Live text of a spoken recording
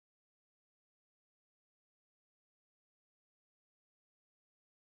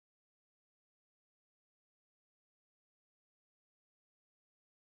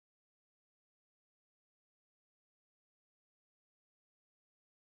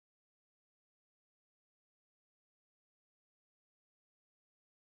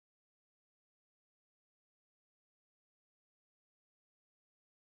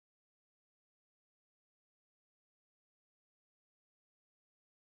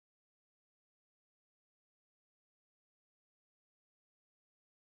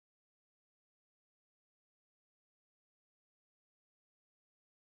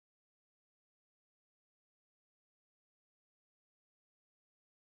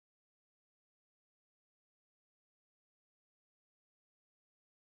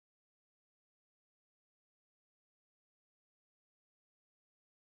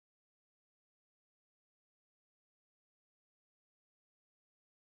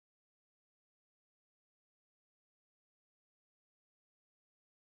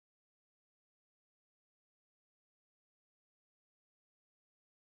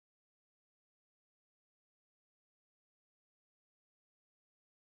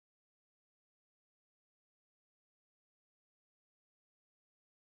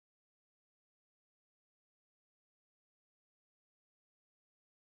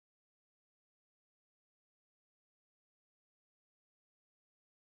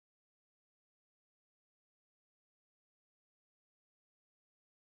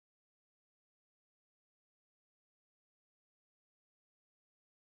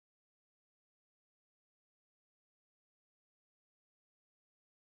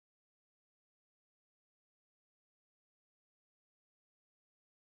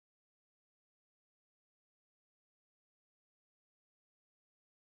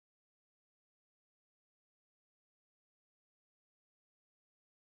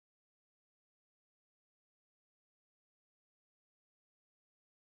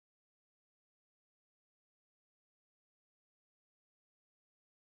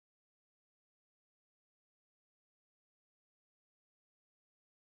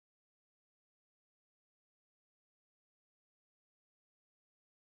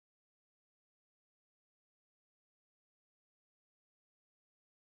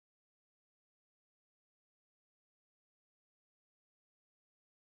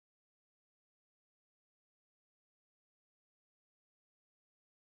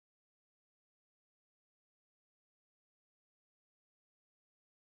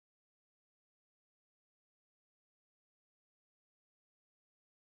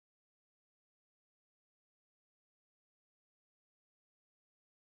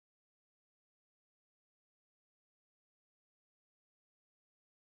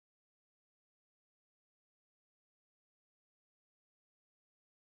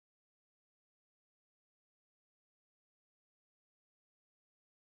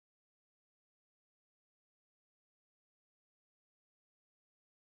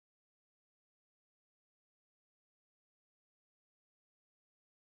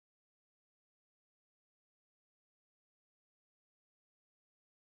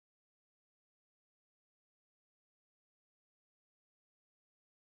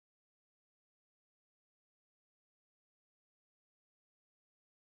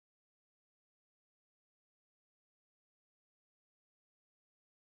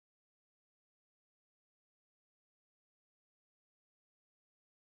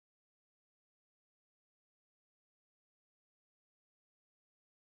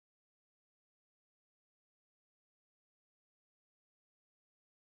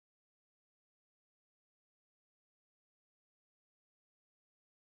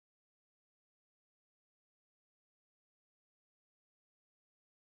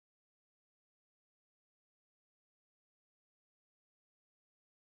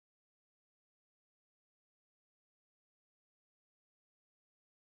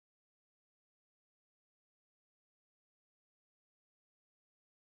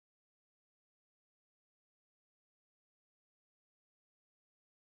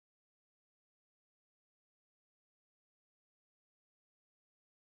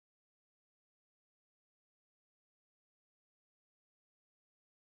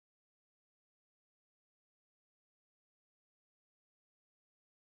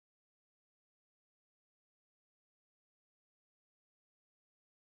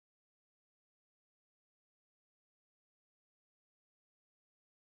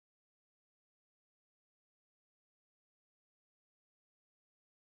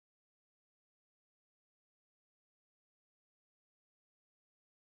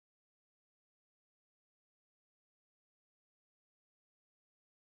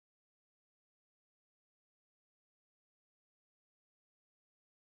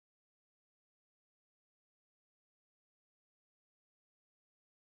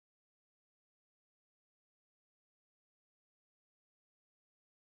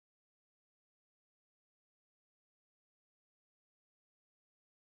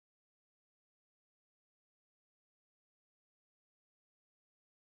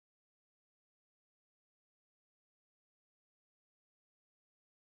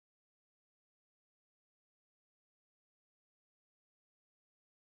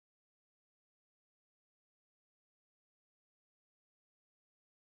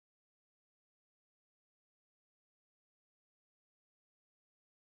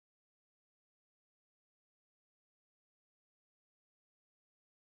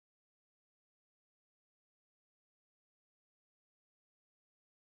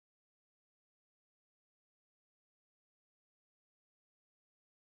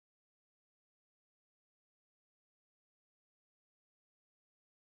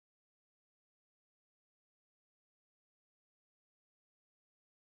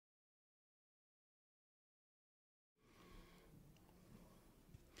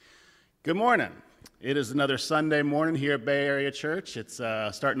Good morning. It is another Sunday morning here at Bay Area Church. It's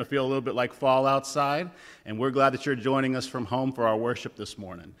starting to feel a little bit like fall outside, and we're glad that you're joining us from home for our worship this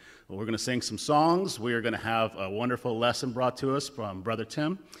morning. Well, we're going to sing some songs. We are going to have a wonderful lesson brought to us from Brother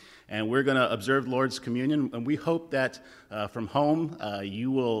Tim, and we're going to observe Lord's Communion, and we hope that from home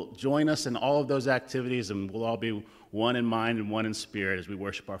you will join us in all of those activities, and we'll all be one in mind and one in spirit as we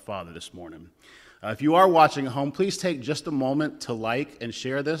worship our Father this morning. If you are watching at home, please take just a moment to like and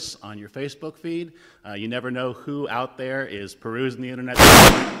share this on your Facebook feed. You never know who out there is perusing the internet.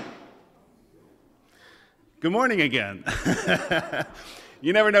 Good morning again.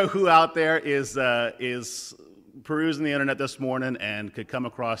 You never know who out there is perusing the internet this morning and could come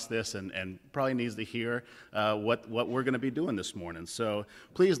across this and probably needs to hear what we're going to be doing this morning. So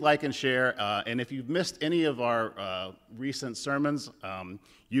please like and share. And if you've missed any of our recent sermons,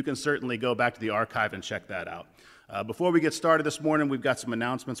 you can certainly go back to the archive and check that out. Before we get started this morning, we've got some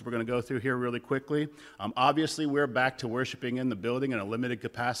announcements we're going to go through here really quickly. Obviously, we're back to worshiping in the building in a limited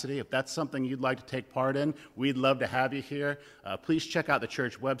capacity. If that's something you'd like to take part in, we'd love to have you here. Please check out the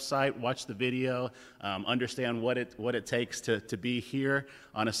church website, watch the video, understand what it takes to be here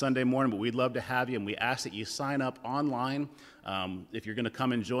on a Sunday morning. But we'd love to have you, and we ask that you sign up online if you're going to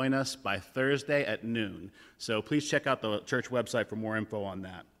come and join us by Thursday at noon. So please check out the church website for more info on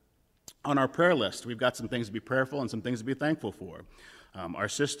that. On our prayer list, we've got some things to be prayerful and some things to be thankful for. Our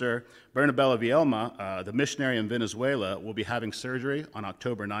sister, Bernabella Vielma, the missionary in Venezuela, will be having surgery on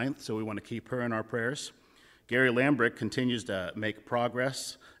October 9th, so we want to keep her in our prayers. Gary Lambrick continues to make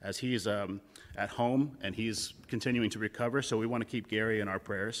progress as he's at home, and he's continuing to recover, so we want to keep Gary in our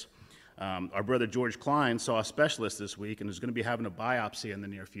prayers. Our brother George Klein saw a specialist this week and is going to be having a biopsy in the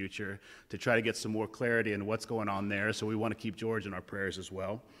near future to try to get some more clarity in what's going on there, so we want to keep George in our prayers as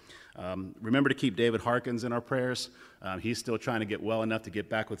well. Remember to keep David Harkins in our prayers. He's still trying to get well enough to get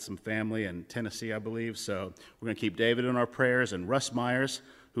back with some family in Tennessee, I believe. So we're going to keep David in our prayers. And Russ Myers,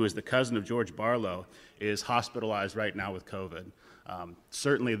 who is the cousin of George Barlow, is hospitalized right now with COVID.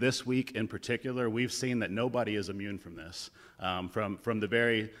 Certainly this week in particular, we've seen that nobody is immune from this. From the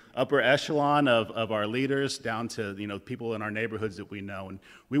very upper echelon of our leaders down to people in our neighborhoods that we know, and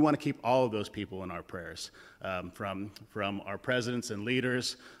we want to keep all of those people in our prayers, from our presidents and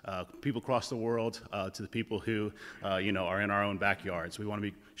leaders, people across the world, to the people who are in our own backyards. We want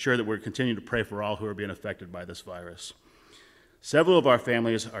to be sure that we're continuing to pray for all who are being affected by this virus. Several of our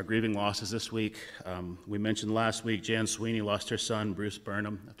families are grieving losses this week. We mentioned last week Jan Sweeney lost her son, Bruce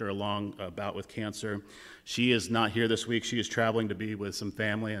Burnham, after a long bout with cancer. She is not here this week. She is traveling to be with some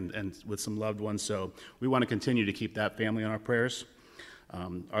family and with some loved ones, so we want to continue to keep that family in our prayers.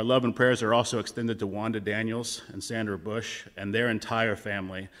 Our love and prayers are also extended to Wanda Daniels and Sandra Bush and their entire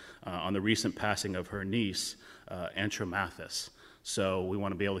family on the recent passing of her niece, Antra Mathis. So we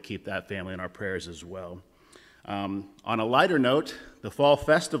want to be able to keep that family in our prayers as well. On a lighter note, the Fall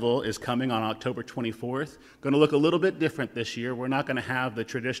Festival is coming on October 24th. Going to look a little bit different this year. We're not going to have the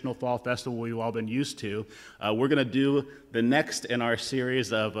traditional Fall Festival we've all been used to. We're going to do the next in our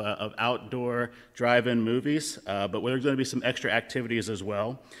series of outdoor drive-in movies, but there's going to be some extra activities as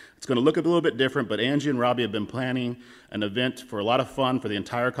well. It's going to look a little bit different, but Angie and Robbie have been planning an event for a lot of fun for the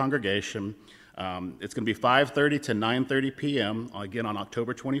entire congregation. It's going to be 5:30 to 9:30 p.m., again on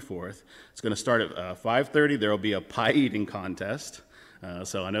October 24th. It's going to start at 5:30. There will be a pie eating contest.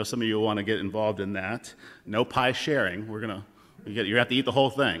 So I know some of you will want to get involved in that. No pie sharing. You have to eat the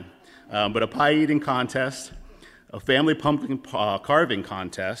whole thing. But a pie eating contest, a family pumpkin carving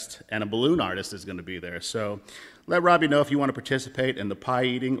contest, and a balloon artist is going to be there. So let Robbie know if you want to participate in the pie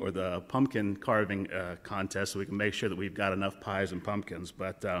eating or the pumpkin carving contest so we can make sure that we've got enough pies and pumpkins.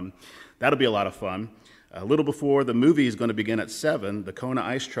 But that'll be a lot of fun. A little before the movie is going to begin at 7, the Kona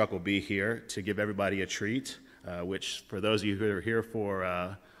Ice Truck will be here to give everybody a treat, which for those of you who are here for,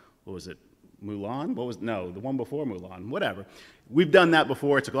 what was it, Mulan? The one before Mulan, whatever. We've done that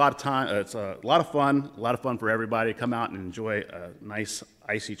before. It's a lot of time. It's a lot of fun for everybody to come out and enjoy a nice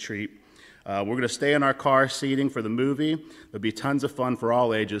icy treat. We're going to stay in our car seating for the movie. There'll be tons of fun for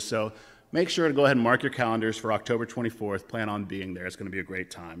all ages, so make sure to go ahead and mark your calendars for October 24th. Plan on being there. It's going to be a great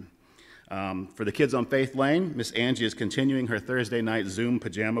time. For the kids on Faith Lane, Miss Angie is continuing her Thursday night Zoom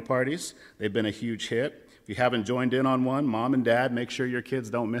pajama parties. They've been a huge hit. If you haven't joined in on one, Mom and Dad, make sure your kids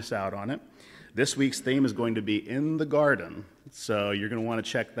don't miss out on it. This week's theme is going to be In the Garden, so you're going to want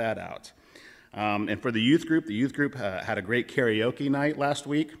to check that out. And for the youth group had a great karaoke night last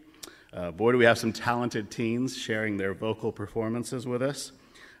week. Boy, do we have some talented teens sharing their vocal performances with us.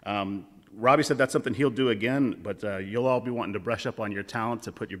 Robbie said that's something he'll do again, but you'll all be wanting to brush up on your talent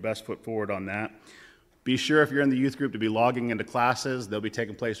to put your best foot forward on that. Be sure if you're in the youth group to be logging into classes. They'll be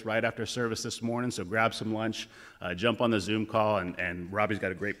taking place right after service this morning, so grab some lunch, jump on the Zoom call, and Robbie's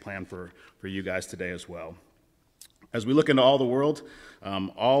got a great plan for you guys today as well. As we look into all the world,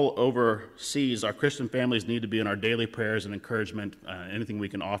 all overseas, our Christian families need to be in our daily prayers and encouragement, anything we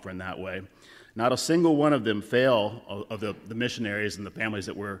can offer in that way. Not a single one of them fail, of the missionaries and the families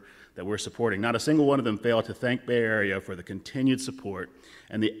that we're supporting, not a single one of them fail to thank Bay Area for the continued support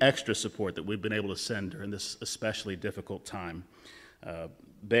and the extra support that we've been able to send during this especially difficult time.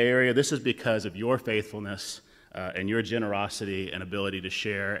 Bay Area, this is because of your faithfulness and your generosity and ability to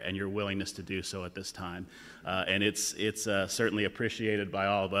share and your willingness to do so at this time. And it's certainly appreciated by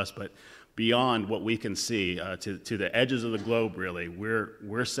all of us, but beyond what we can see, to the edges of the globe, really,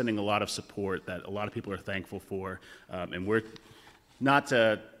 we're sending a lot of support that a lot of people are thankful for, and we're not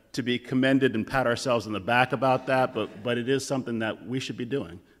to be commended and pat ourselves on the back about that, but it is something that we should be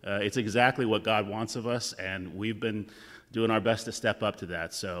doing. It's exactly what God wants of us, and we've been doing our best to step up to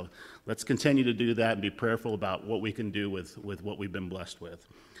that. So let's continue to do that and be prayerful about what we can do with what we've been blessed with.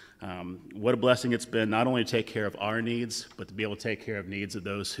 What a blessing it's been not only to take care of our needs, but to be able to take care of needs of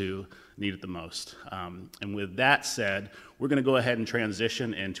those who need it the most. And with that said, we're going to go ahead and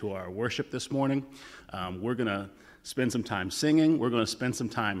transition into our worship this morning. We're going to spend some time singing. We're going to spend some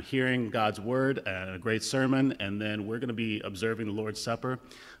time hearing God's word, a great sermon, and then we're going to be observing the Lord's Supper.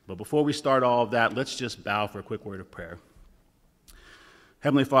 But before we start all of that, let's just bow for a quick word of prayer.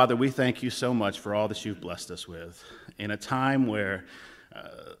 Heavenly Father, we thank you so much for all that you've blessed us with. In a time where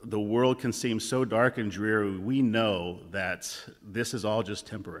the world can seem so dark and dreary, we know that this is all just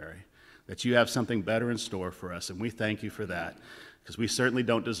temporary, that you have something better in store for us, and we thank you for that, because we certainly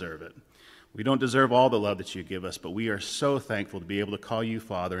don't deserve it. We don't deserve all the love that you give us, but we are so thankful to be able to call you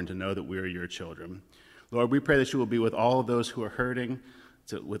Father and to know that we are your children. Lord, we pray that you will be with all of those who are hurting,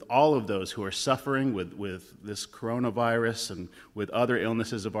 with all of those who are suffering with this coronavirus and with other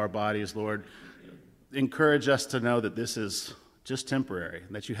illnesses of our bodies. Lord, encourage us to know that this is just temporary,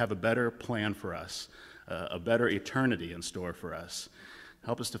 that you have a better plan for us, a better eternity in store for us.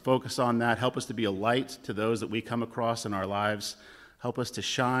 Help us to focus on that. Help us to be a light to those that we come across in our lives. Help us to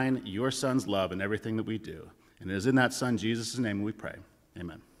shine your Son's love in everything that we do. And it is in that Son, Jesus' name, we pray.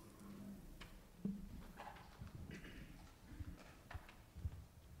 Amen.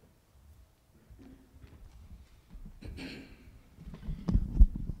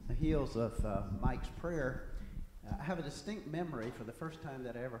 The heels of Mike's prayer, I have a distinct memory for the first time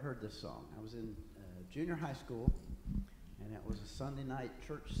that I ever heard this song. I was in junior high school, and it was a Sunday night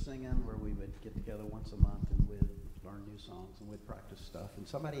church singing where we would get together once a month and we'd learn new songs and we'd practice stuff. And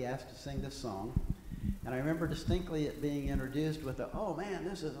somebody asked to sing this song, and I remember distinctly it being introduced with oh man,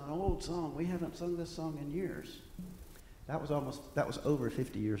 this is an old song. We haven't sung this song in years. That was over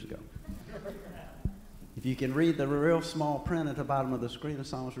 50 years ago. If you can read the real small print at the bottom of the screen, the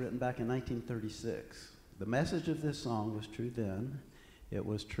song was written back in 1936. The message of this song was true then. It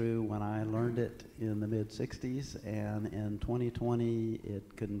was true when I learned it in the mid-'60s, and in 2020, it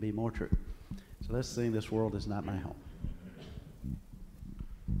couldn't be more true. So let's sing This World Is Not My Home.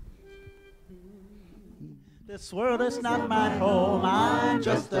 This world is not my home, I'm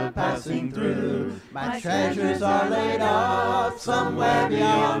just a passing through. My treasures are laid up somewhere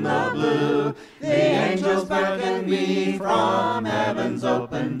beyond the blue. The angels beckon me from heaven's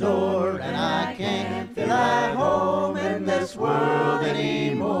open door, and I can't feel at home in this world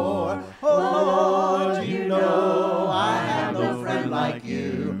anymore. Oh Lord, you know I have no friend like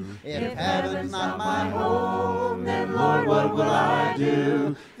you. If heaven's not my home, then Lord, what will I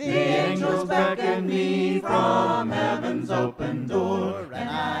do? The angels beckon me from heaven's open door, and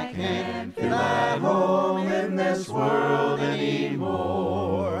I can't feel at home in this world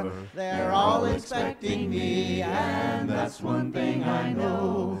anymore. They're all expecting me, and that's one thing I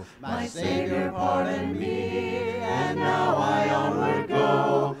know. My Savior pardoned me, and now I onward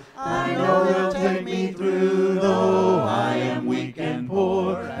go. I know He'll take me through, though I am weak and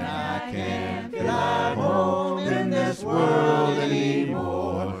poor, and I can't feel at home in this world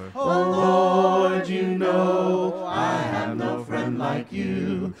anymore. Oh Lord, you know I have no friend like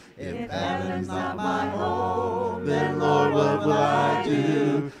you. If heaven's not my home, then Lord, what will I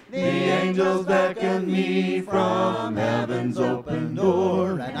do? The angels beckon me from heaven's open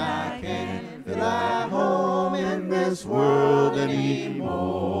door, and I can't feel at home in this world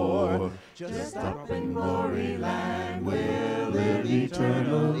anymore. Just up in glory land we'll live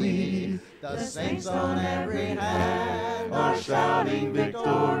eternally. The saints on every hand are shouting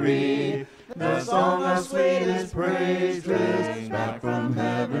victory. The song of sweetest praise drifts back from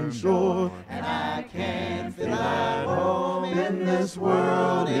heaven's shore, and I can't feel at home in this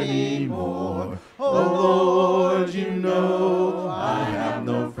world anymore. Oh Oh Lord, you know I have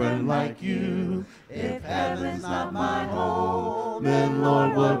no friend like you. If heaven's not my home, then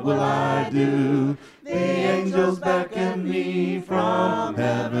Lord, what will I do? The angels beckon me from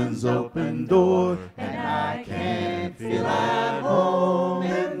heaven's open door, and I can't feel at home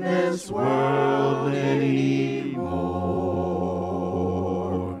in this world anymore.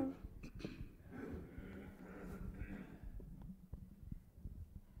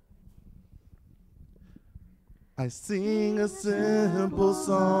 I sing a simple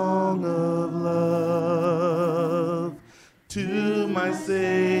song of love to my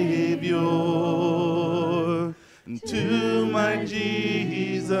Savior, to my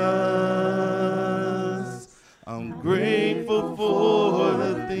Jesus. I'm grateful for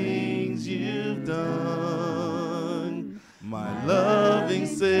the things you've done, my loving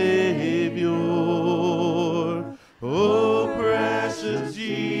Savior. Oh, precious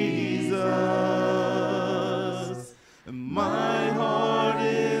Jesus. My heart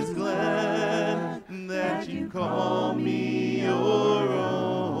is glad that you call me your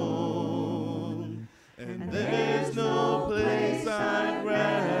own, and there's no place I'd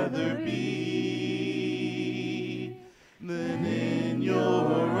rather be than in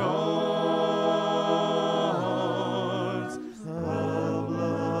your arms of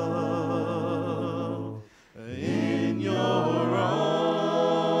love, in your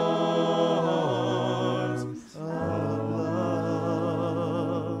arms of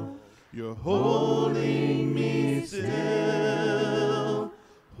love. You're holding me still,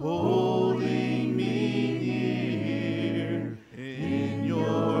 holding me near in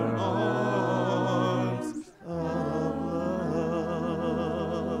your arms of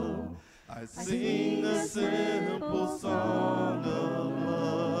love. I sing a simple song of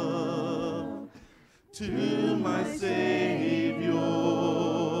love to my Savior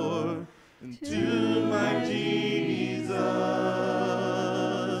and to my Jesus.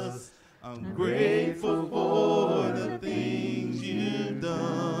 I'm grateful for the things you've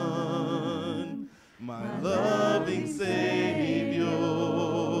done, my loving Savior.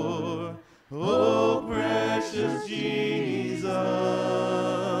 Oh, precious Jesus.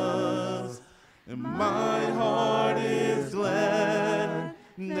 And my heart is glad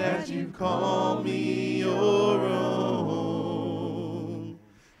that you call me your own,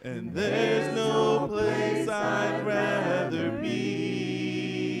 and there's no place I'd rather be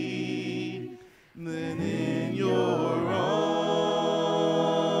than in your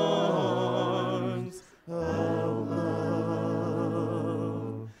arms of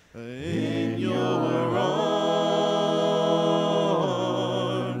love, in your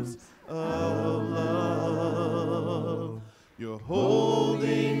arms of love. You're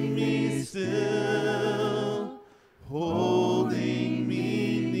holding me still, holding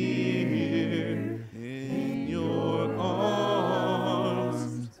me near in your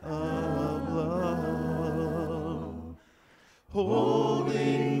arms of love.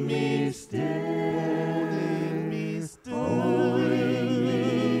 Holding me still, holding me still,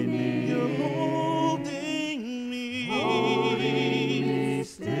 holding me near. You're holding me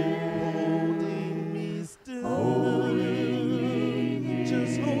still, holding me still, holding me near.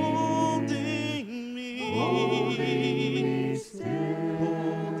 Just holding me still,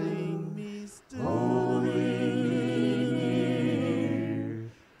 holding me still, holding me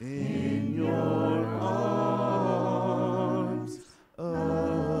near in your arms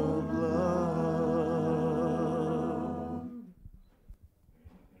of love.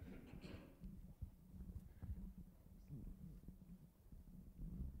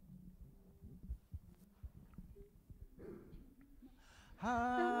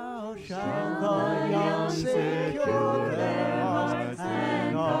 How shall the young secure their hearts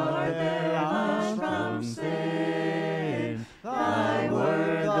and guard their eyes from sin? Thy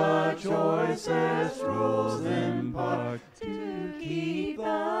word the choicest rules impart to keep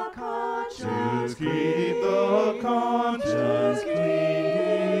the conscience clean, keep the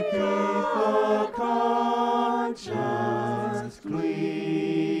conscience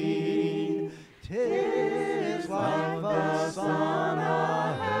clean. 'Tis like the sun,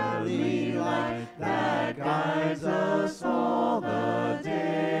 a heavenly light that guides us all the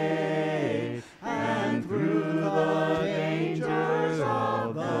day, and through the dangers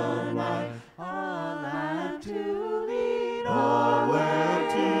of the night, a lamp to lead our way,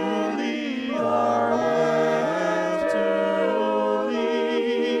 to lead our way, to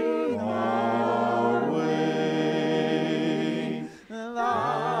lead our way.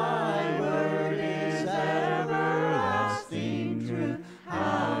 Thy word is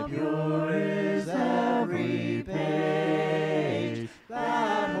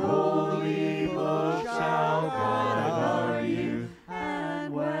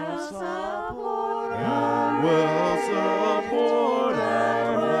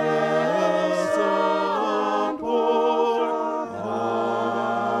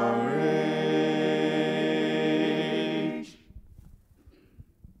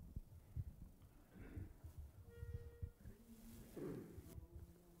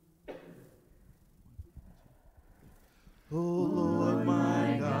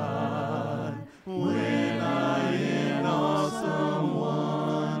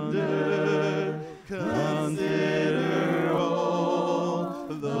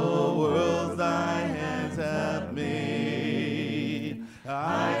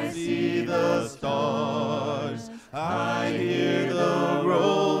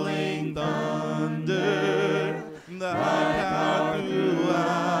thy power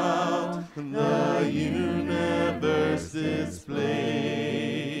throughout the universe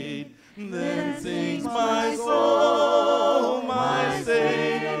displayed. Then sings my soul, my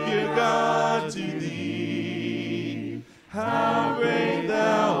Savior God, to thee. How great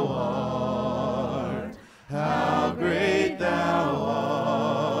thou art, how great thou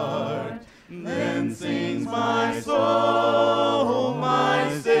art. Then sings my soul,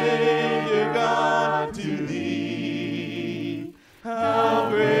 my Savior God, to thee. How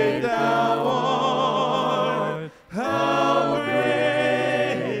great thou art, how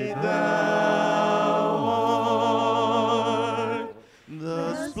great thou art.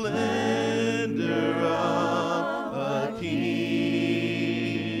 The splendor of a king,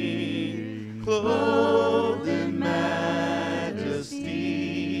 clothed in majesty.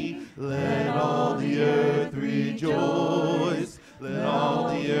 Let all the earth rejoice, let all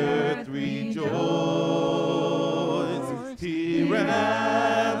the earth rejoice. He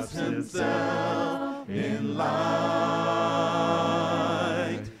wraps himself in light,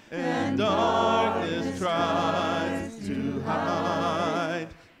 and darkness tries to hide.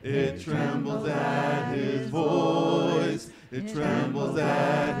 It trembles at his voice, it trembles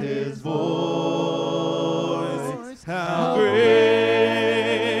at his voice. How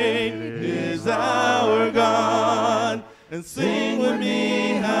great is our God, and sing with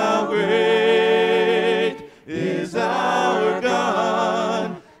me, how great is our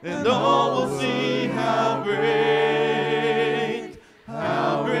God, and all will see how great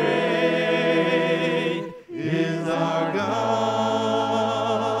is our God.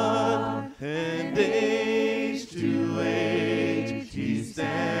 And age to age he stands,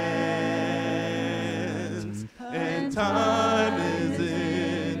 and time is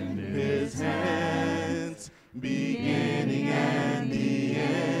in his hands, beginning and the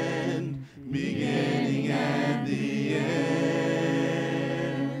end, beginning and the end.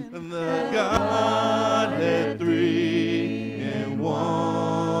 The Godhead three in one,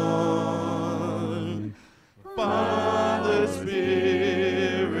 Father,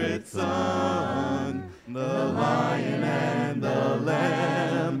 Spirit, Son, the Lion and the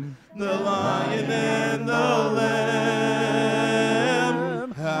Lamb, the Lion and the Lamb.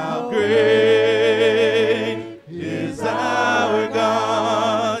 How great is our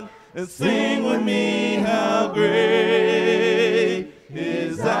God, and sing with me, how great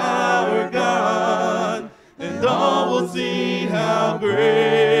is our God, and all will see how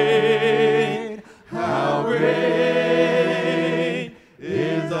great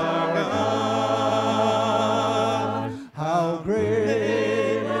is our God. How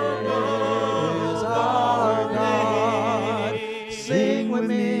great is our God. Sing with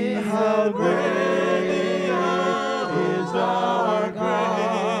me, how great is our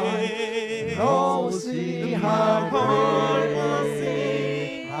God. Oh, see how great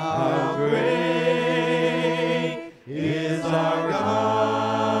is our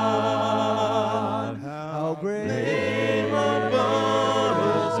God. How great above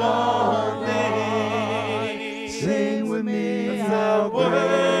is our name. Sing with me, how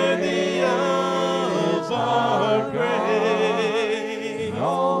worthy of our praise.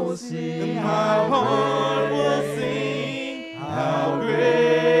 Oh, we'll see And my heart will sing, how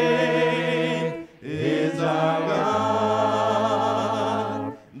great is our God.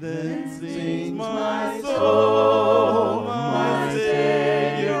 Then sings my soul, my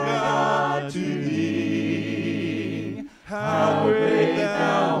Savior God, to thee. How great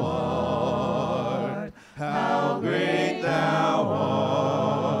thou art, how great thou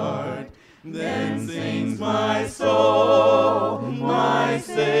art. Then sings my soul, my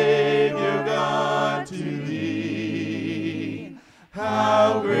Savior God, to thee.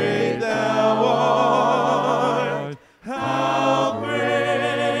 How great thou art, how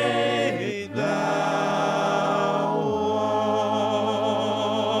great thou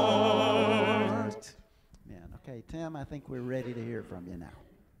art. Man, okay, Tim, I think we're ready to hear from you now.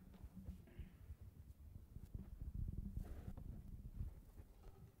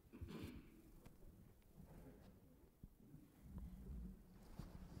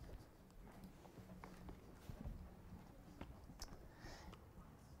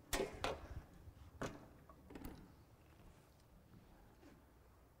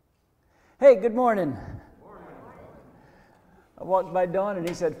 Hey, good morning. I walked by Don and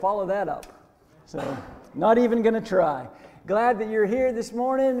he said, follow that up. So, not even going to try. Glad that you're here this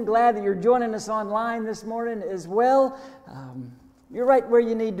morning. Glad that you're joining us online this morning as well. You're right where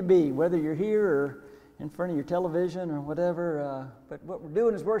you need to be, whether you're here or in front of your television or whatever. But what we're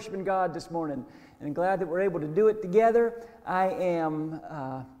doing is worshiping God this morning. And I'm glad that we're able to do it together. I am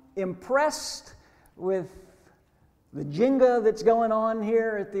impressed with the Jenga that's going on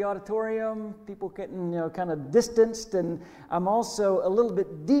here at the auditorium, people getting kind of distanced, and I'm also a little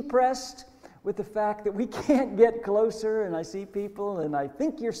bit depressed with the fact that we can't get closer, and I see people, and I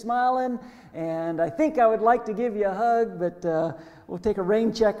think you're smiling, and I think I would like to give you a hug, but we'll take a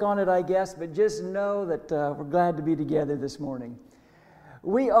rain check on it, I guess, but just know that we're glad to be together this morning.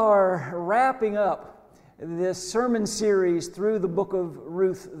 We are wrapping up this sermon series through the book of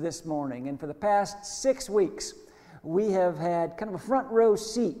Ruth this morning, and for the past 6 weeks, we have had kind of a front row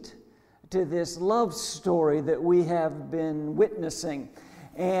seat to this love story that we have been witnessing.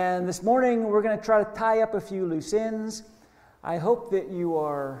 And this morning, we're going to try to tie up a few loose ends. I hope that you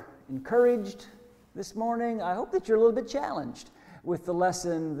are encouraged this morning. I hope that you're a little bit challenged with the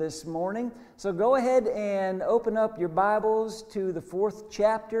lesson this morning. So go ahead and open up your Bibles to the 4th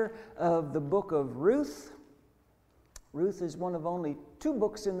chapter of the book of Ruth. Ruth is one of only 2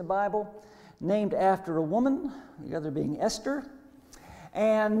 books in the Bible named after a woman, the other being Esther.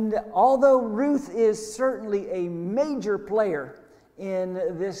 And although Ruth is certainly a major player in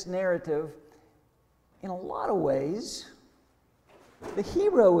this narrative, in a lot of ways, the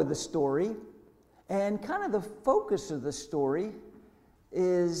hero of the story and kind of the focus of the story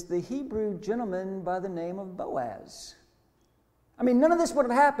is the Hebrew gentleman by the name of Boaz. I mean, none of this would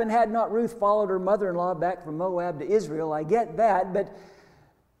have happened had not Ruth followed her mother-in-law back from Moab to Israel. I get that, but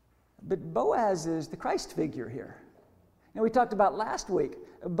Boaz is the Christ figure here. Now, we talked about last week,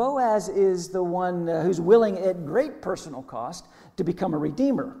 Boaz is the one who's willing at great personal cost to become a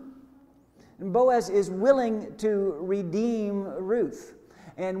redeemer. And Boaz is willing to redeem Ruth.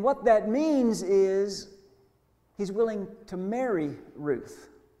 And what that means is he's willing to marry Ruth.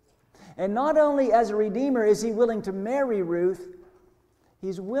 And not only as a redeemer is he willing to marry Ruth,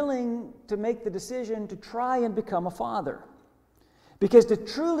 he's willing to make the decision to try and become a father. Because to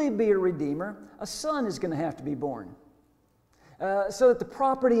truly be a redeemer, a son is going to have to be born. So that the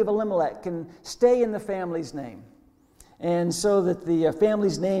property of Elimelech can stay in the family's name. And so that the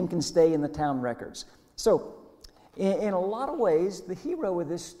family's name can stay in the town records. So, in a lot of ways, the hero of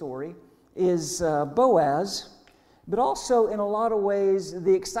this story is Boaz. But also, in a lot of ways,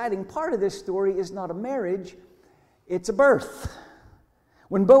 the exciting part of this story is not a marriage, it's a birth.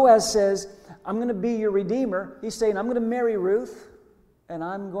 When Boaz says, I'm going to be your redeemer, he's saying, I'm going to marry Ruth, and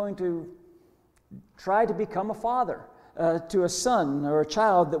I'm going to try to become a father to a son or a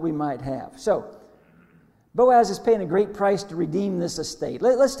child that we might have. So, Boaz is paying a great price to redeem this estate.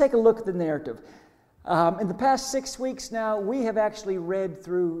 Let's take a look at the narrative. In the past 6 weeks now, we have actually read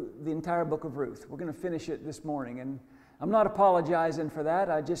through the entire book of Ruth. We're going to finish it this morning, and I'm not apologizing for that.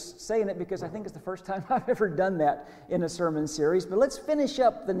 I'm just saying it because I think it's the first time I've ever done that in a sermon series. But let's finish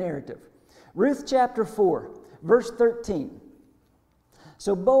up the narrative. Ruth chapter 4, verse 13.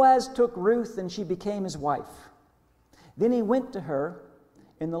 So Boaz took Ruth, and she became his wife. Then he went to her,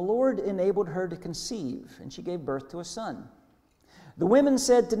 and the Lord enabled her to conceive, and she gave birth to a son. The women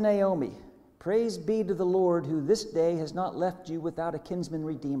said to Naomi, Praise be to the Lord, who this day has not left you without a kinsman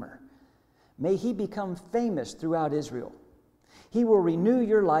redeemer. May he become famous throughout Israel. He will renew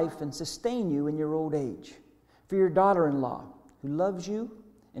your life and sustain you in your old age. For your daughter-in-law, who loves you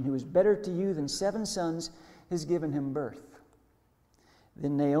and who is better to you than 7 sons, has given him birth.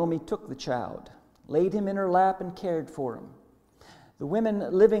 Then Naomi took the child, laid him in her lap, and cared for him. The women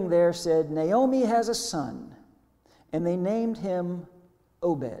living there said, Naomi has a son, and they named him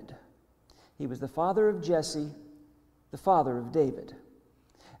Obed. He was the father of Jesse, the father of David.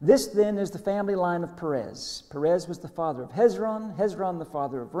 This then is the family line of Perez. Perez was the father of Hezron, Hezron the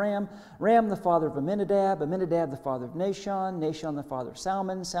father of Ram, Ram the father of Amminadab, Amminadab the father of Nahshon, Nahshon the father of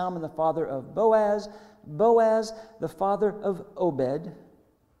Salmon, Salmon the father of Boaz, Boaz the father of Obed,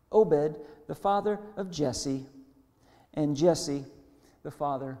 Obed the father of Jesse, and Jesse the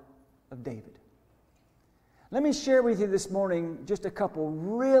father of David. Let me share with you this morning just a couple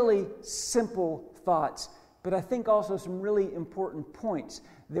really simple thoughts, but I think also some really important points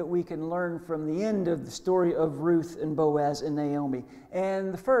that we can learn from the end of the story of Ruth and Boaz and Naomi.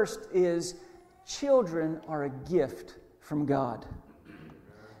 And the first is, children are a gift from God.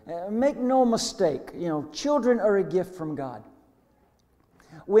 Make no mistake, children are a gift from God.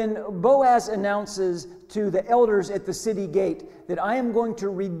 When Boaz announces to the elders at the city gate that I am going to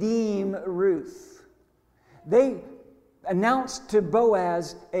redeem Ruth, they announce to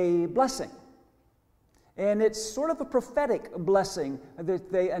Boaz a blessing. And it's sort of a prophetic blessing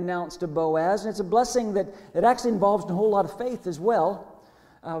that they announce to Boaz. And it's a blessing that actually involves a whole lot of faith as well.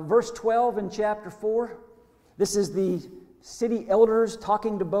 Verse 12 in chapter 4, this is the city elders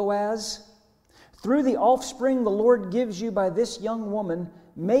talking to Boaz. Through the offspring the Lord gives you by this young woman,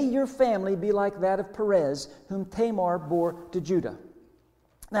 may your family be like that of Perez, whom Tamar bore to Judah.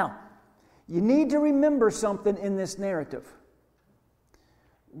 Now, you need to remember something in this narrative.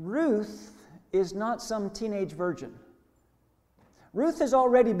 Ruth is not some teenage virgin. Ruth has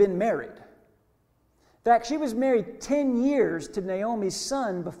already been married. In fact, she was married 10 years to Naomi's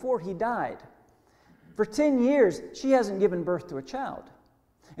son before he died. For 10 years, she hasn't given birth to a child.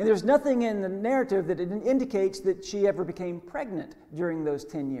 And there's nothing in the narrative that indicates that she ever became pregnant during those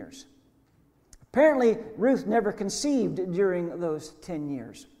 10 years. Apparently, Ruth never conceived during those 10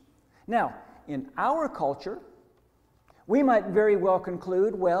 years. Now, in our culture, we might very well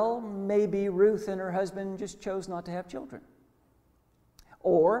conclude, well, maybe Ruth and her husband just chose not to have children.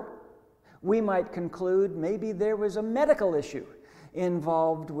 Or we might conclude maybe there was a medical issue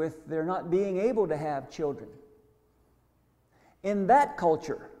involved with their not being able to have children. In that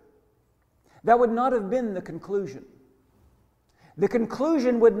culture, that would not have been the conclusion. The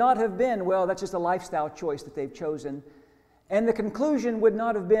conclusion would not have been, well, that's just a lifestyle choice that they've chosen. And the conclusion would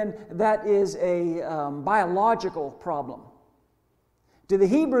not have been, that is a biological problem. To the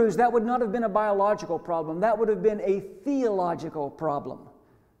Hebrews, that would not have been a biological problem. That would have been a theological problem.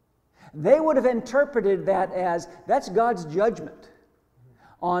 They would have interpreted that as, that's God's judgment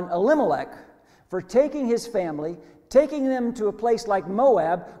on Elimelech for taking his family, taking them to a place like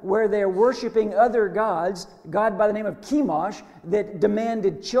Moab where they're worshiping other gods, God by the name of Chemosh, that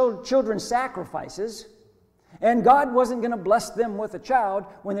demanded children's sacrifices. And God wasn't going to bless them with a child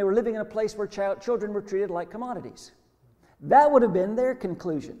when they were living in a place where children were treated like commodities. That would have been their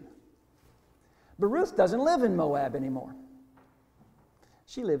conclusion. But Ruth doesn't live in Moab anymore.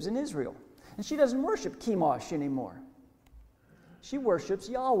 She lives in Israel. And she doesn't worship Chemosh anymore. She worships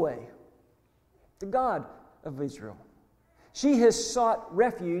Yahweh, the God of Israel. She has sought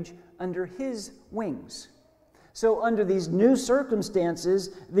refuge under His wings. So under these new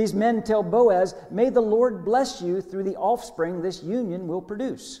circumstances, these men tell Boaz, may the Lord bless you through the offspring this union will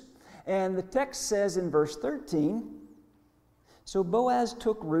produce. And the text says in verse 13, so Boaz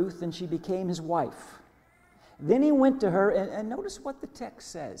took Ruth and she became his wife. Then he went to her, and notice what the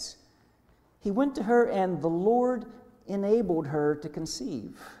text says. He went to her and the Lord enabled her to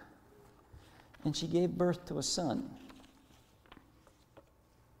conceive. And she gave birth to a son.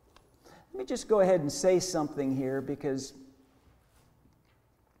 Let me just go ahead and say something here because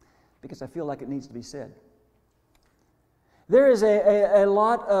I feel like it needs to be said. There is a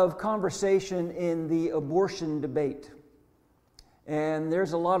lot of conversation in the abortion debate. And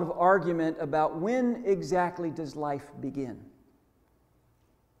there's a lot of argument about when exactly does life begin.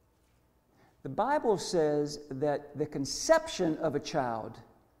 The Bible says that the conception of a child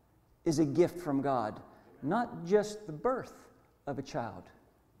is a gift from God, not just the birth of a child.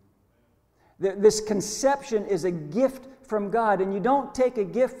 This conception is a gift from God, and you don't take a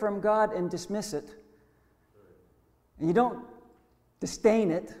gift from God and dismiss it, and you don't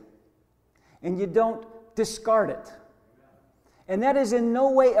disdain it, and you don't discard it. And that is in no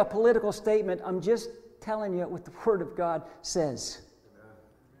way a political statement. I'm just telling you what the Word of God says.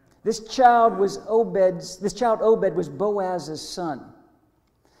 This child Obed was Boaz's son.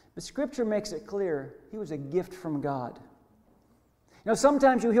 But Scripture makes it clear he was a gift from God. You know,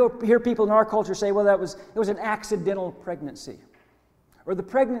 sometimes you hear people in our culture say, well, it was an accidental pregnancy, or the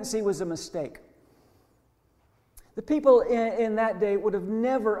pregnancy was a mistake. The people in that day would have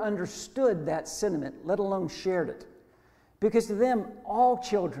never understood that sentiment, let alone shared it. Because to them, all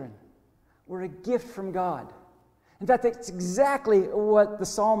children were a gift from God. In fact, that's exactly what the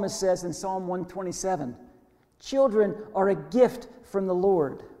psalmist says in Psalm 127. Children are a gift from the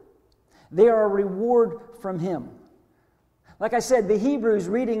Lord. They are a reward from Him. Like I said, the Hebrews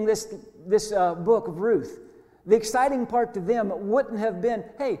reading this book of Ruth, the exciting part to them wouldn't have been,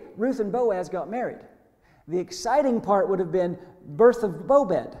 hey, Ruth and Boaz got married. The exciting part would have been birth of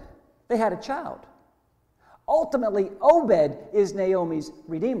Obed. They had a child. Ultimately, Obed is Naomi's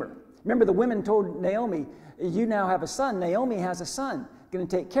redeemer. Remember, the women told Naomi, you now have a son. Naomi has a son, going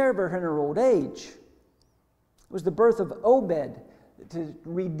to take care of her in her old age. It was the birth of Obed to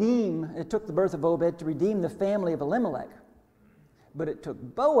redeem, it took the birth of Obed to redeem the family of Elimelech. But it took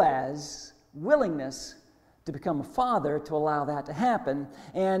Boaz's willingness to become a father to allow that to happen.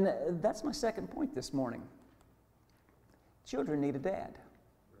 And that's my second point this morning. Children need a dad.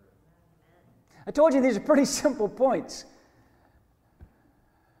 I told you these are pretty simple points,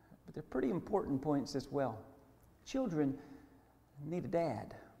 but they're pretty important points as well. Children need a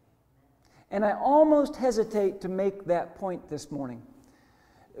dad. And I almost hesitate to make that point this morning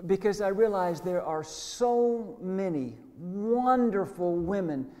because I realize there are so many wonderful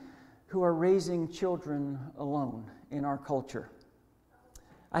women who are raising children alone in our culture.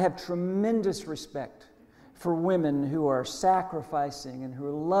 I have tremendous respect for women who are sacrificing and who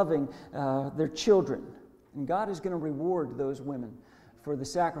are loving their children. And God is going to reward those women for the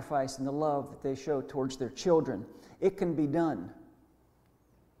sacrifice and the love that they show towards their children. It can be done.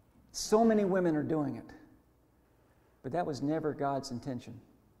 So many women are doing it. But that was never God's intention.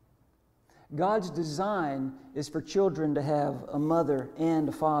 God's design is for children to have a mother and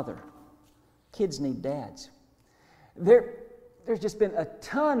a father. Kids need dads. There's just been a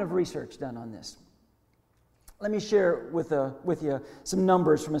ton of research done on this. Let me share with you some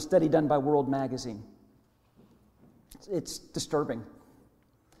numbers from a study done by World Magazine. It's disturbing.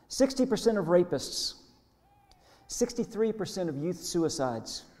 60% of rapists, 63% of youth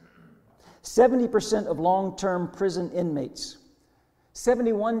suicides, 70% of long-term prison inmates,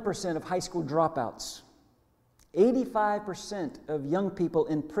 71% of high school dropouts, 85% of young people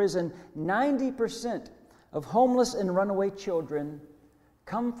in prison, 90% of homeless and runaway children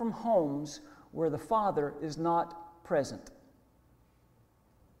come from homes where the father is not present.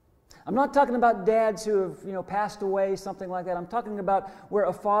 I'm not talking about dads who have, passed away, something like that. I'm talking about where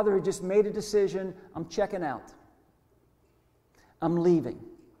a father who just made a decision, I'm checking out. I'm leaving.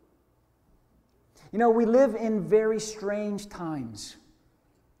 We live in very strange times.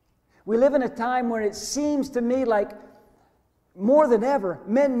 We live in a time where it seems to me like more than ever,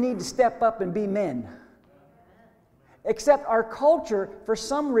 men need to step up and be men. Except our culture, for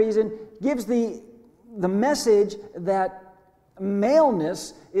some reason, gives the message that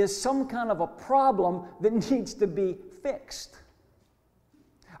maleness is some kind of a problem that needs to be fixed.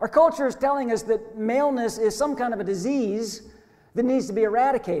 Our culture is telling us that maleness is some kind of a disease that needs to be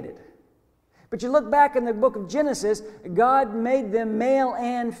eradicated. But you look back in the book of Genesis, God made them male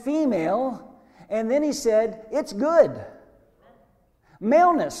and female, and then He said, it's good.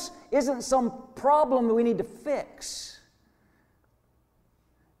 Maleness isn't some problem that we need to fix.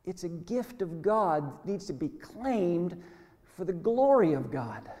 It's a gift of God that needs to be claimed for the glory of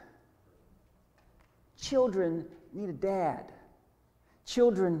God. Children need a dad.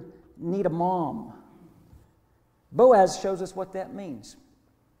 Children need a mom. Boaz shows us what that means.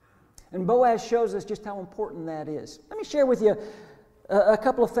 And Boaz shows us just how important that is. Let me share with you a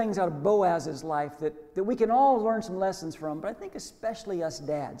couple of things out of Boaz's life that we can all learn some lessons from, but I think especially us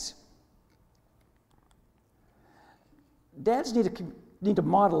dads. Dads need to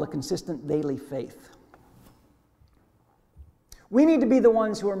model a consistent daily faith. We need to be the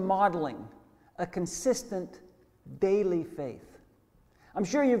ones who are modeling a consistent daily faith. I'm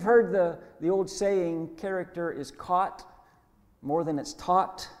sure you've heard the old saying, character is caught more than it's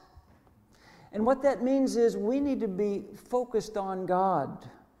taught. And what that means is we need to be focused on God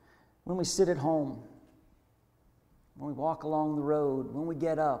when we sit at home, when we walk along the road, when we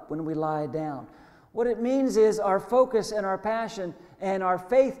get up, when we lie down. What it means is our focus and our passion and our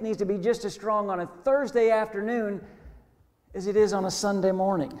faith needs to be just as strong on a Thursday afternoon as it is on a Sunday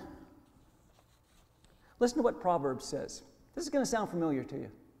morning. Listen to what Proverbs says. This is going to sound familiar to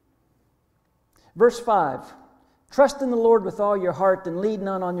you. Verse 5. Trust in the Lord with all your heart and lead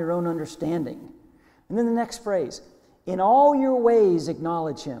not on your own understanding. And then the next phrase, in all your ways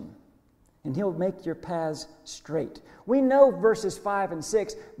acknowledge Him, and He'll make your paths straight. We know verses 5 and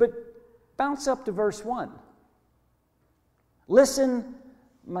 6, but bounce up to verse 1. Listen,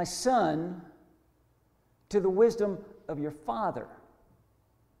 my son, to the wisdom of your father.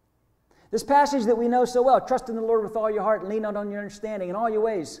 This passage that we know so well, trust in the Lord with all your heart and lean not on your understanding, in all your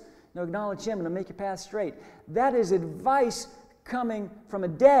ways acknowledge Him and He'll make your path straight. That is advice coming from a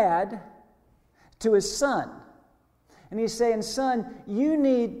dad to his son. And he's saying, son, you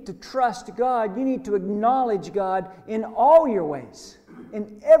need to trust God. You need to acknowledge God in all your ways,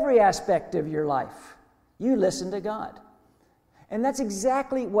 in every aspect of your life. You listen to God. And that's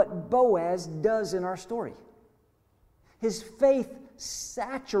exactly what Boaz does in our story. His faith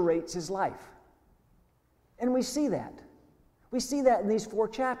saturates his life. And we see that. We see that in these 4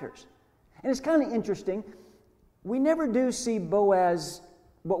 chapters. And it's kind of interesting. We never do see Boaz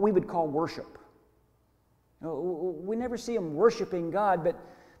what we would call worship. We never see him worshiping God,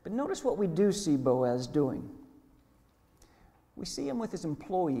 but notice what we do see Boaz doing. We see him with his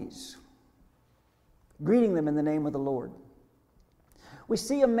employees, greeting them in the name of the Lord. We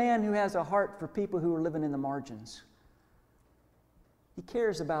see a man who has a heart for people who are living in the margins. He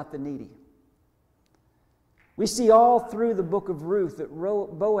cares about the needy. We see all through the book of Ruth that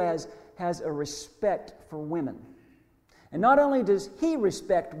Boaz has a respect for women. And not only does he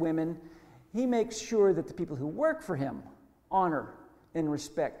respect women, he makes sure that the people who work for him honor and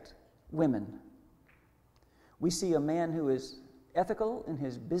respect women. We see a man who is ethical in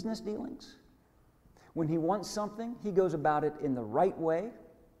his business dealings. When he wants something, he goes about it in the right way.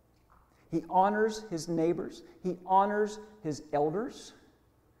 He honors his neighbors. He honors his elders.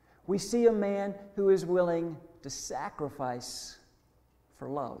 We see a man who is willing to sacrifice for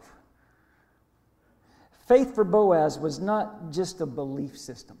love. Faith for Boaz was not just a belief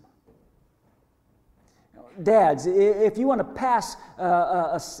system. Dads, if you want to pass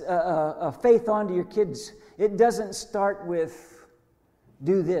a faith on to your kids, it doesn't start with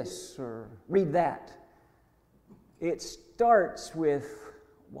do this or read that. It starts with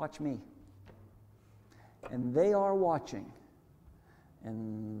watch me. And they are watching.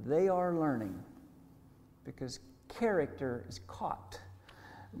 And they are learning. Because character is caught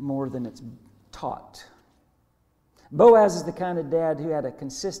more than it's taught. Boaz is the kind of dad who had a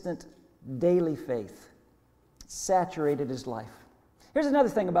consistent daily faith. It saturated his life. Here's another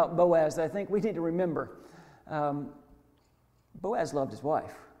thing about Boaz that I think we need to remember. Boaz loved his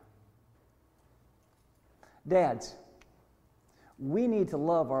wife. Dads, we need to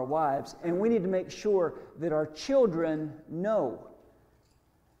love our wives, and we need to make sure that our children know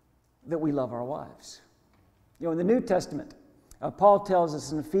that we love our wives. You know, in the New Testament, Paul tells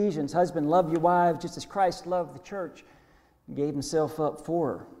us in Ephesians, husband, love your wives just as Christ loved the church and gave himself up for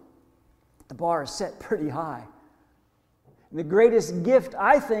her. The bar is set pretty high. And the greatest gift,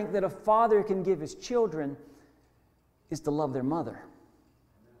 I think, that a father can give his children is to love their mother.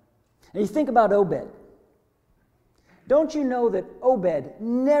 And you think about Obed. Don't you know that Obed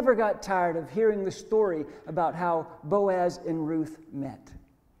never got tired of hearing the story about how Boaz and Ruth met?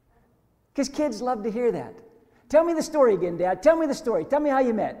 Because kids love to hear that. Tell me the story again, Dad. Tell me the story. Tell me how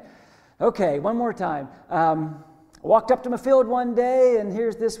you met. Okay, one more time. Walked up to my field one day, and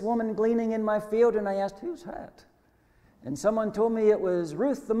here's this woman gleaning in my field, and I asked, who's that? And someone told me it was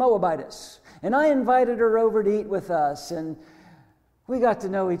Ruth the Moabitess. And I invited her over to eat with us, and we got to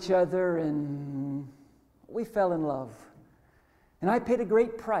know each other, and we fell in love. And I paid a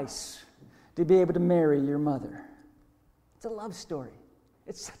great price to be able to marry your mother. It's a love story.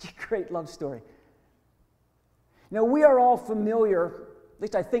 It's such a great love story. You know, we are all familiar, at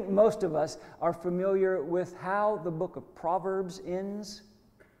least I think most of us are familiar with how the book of Proverbs ends.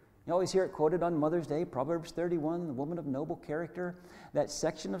 You always hear it quoted on Mother's Day, Proverbs 31, the woman of noble character, that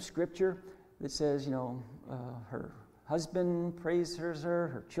section of Scripture that says, you know, her husband praises her,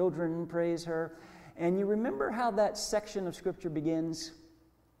 her children praise her. And you remember how that section of Scripture begins?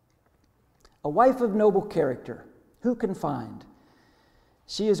 A wife of noble character, who can find?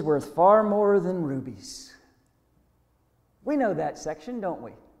 She is worth far more than rubies. We know that section, don't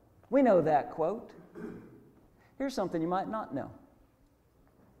we? We know that quote. Here's something you might not know.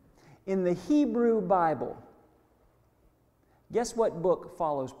 In the Hebrew Bible, guess what book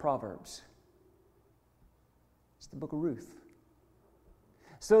follows Proverbs? It's the book of Ruth.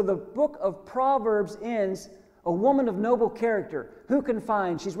 So the book of Proverbs ends, a woman of noble character, who can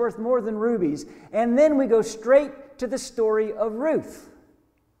find? She's worth more than rubies. And then we go straight to the story of Ruth.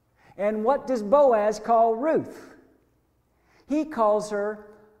 And what does Boaz call Ruth? He calls her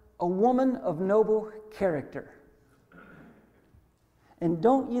a woman of noble character. And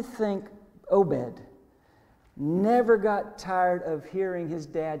don't you think Obed never got tired of hearing his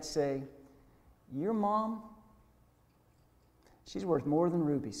dad say, your mom, she's worth more than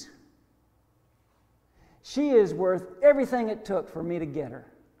rubies. She is worth everything it took for me to get her.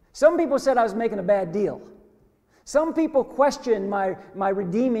 Some people said I was making a bad deal. Some people questioned my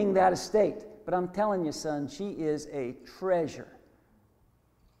redeeming that estate. But I'm telling you, son, she is a treasure.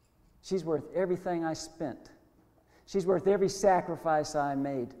 She's worth everything I spent. She's worth every sacrifice I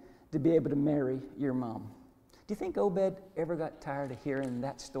made to be able to marry your mom. Do you think Obed ever got tired of hearing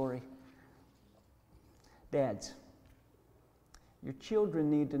that story? Dads, your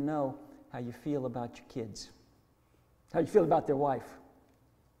children need to know how you feel about your kids, how you feel about their wife.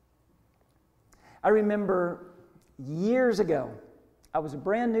 I remember years ago, I was a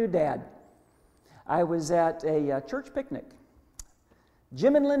brand new dad. I was at a church picnic.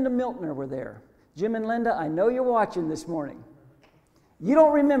 Jim and Linda Miltner were there. Jim and Linda, I know you're watching this morning. You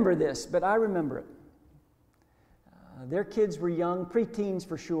don't remember this, but I remember it. Their kids were young, preteens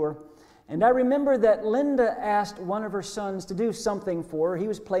for sure. And I remember that Linda asked one of her sons to do something for her. He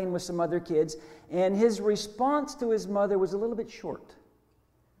was playing with some other kids, and his response to his mother was a little bit short.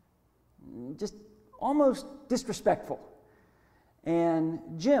 Just almost disrespectful. And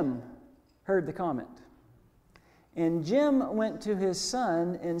Jim heard the comment. And Jim went to his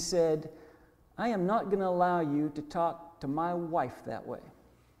son and said, I am not going to allow you to talk to my wife that way.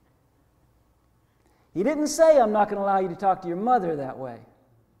 He didn't say, I'm not going to allow you to talk to your mother that way.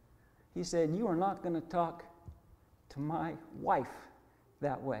 He said, you are not going to talk to my wife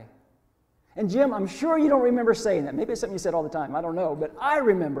that way. And Jim, I'm sure you don't remember saying that. Maybe it's something you said all the time. I don't know, but I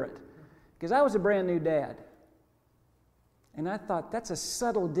remember it. Because I was a brand new dad. And I thought, that's a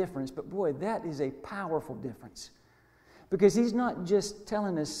subtle difference, but boy, that is a powerful difference. Because he's not just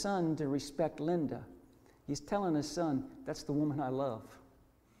telling his son to respect Linda. He's telling his son, that's the woman I love.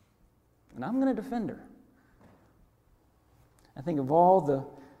 And I'm going to defend her. I think of all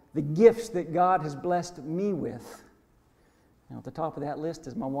the gifts that God has blessed me with. At the top of that list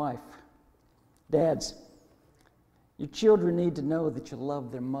is my wife. Dads, your children need to know that you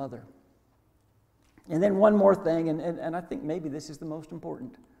love their mother. And then one more thing, and I think maybe this is the most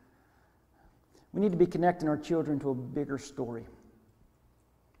important. We need to be connecting our children to a bigger story.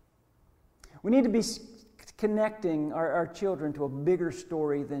 We need to be connecting our children to a bigger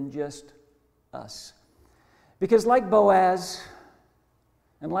story than just us. Because like Boaz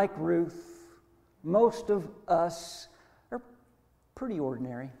and like Ruth, most of us are pretty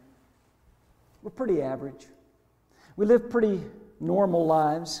ordinary. We're pretty average. We live pretty normal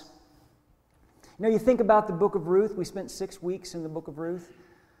lives. You know, you think about the book of Ruth. We spent 6 weeks in the book of Ruth.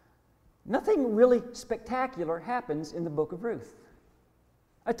 Nothing really spectacular happens in the book of Ruth.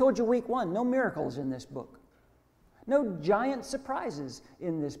 I told you week 1, no miracles in this book. No giant surprises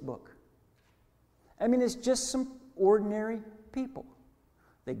in this book. I mean, it's just some ordinary people.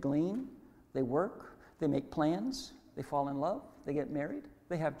 They glean, they work, they make plans, they fall in love, they get married,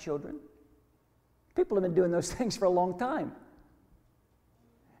 they have children. People have been doing those things for a long time.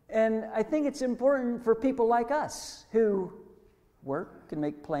 And I think it's important for people like us who work and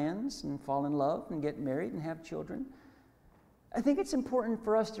make plans and fall in love and get married and have children. I think it's important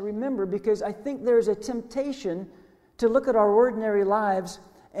for us to remember, because I think there's a temptation to look at our ordinary lives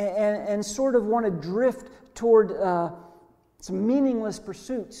and sort of want to drift toward some meaningless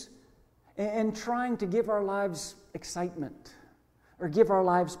pursuits and trying to give our lives excitement or give our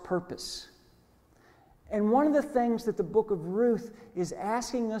lives purpose. And one of the things that the book of Ruth is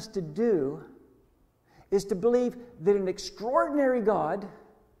asking us to do is to believe that an extraordinary God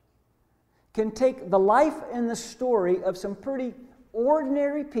can take the life and the story of some pretty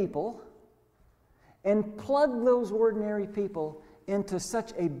ordinary people and plug those ordinary people into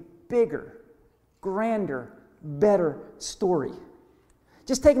such a bigger, grander, better story.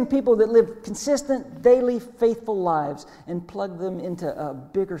 Just taking people that live consistent, daily, faithful lives and plug them into a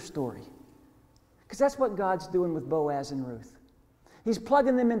bigger story. Because that's what God's doing with Boaz and Ruth. He's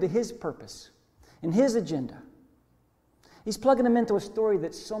plugging them into His purpose and His agenda. He's plugging them into a story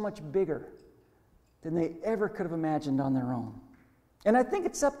that's so much bigger than they ever could have imagined on their own. And I think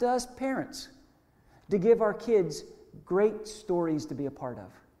it's up to us parents to give our kids great stories to be a part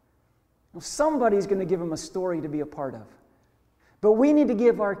of. Now, somebody's going to give them a story to be a part of. But we need to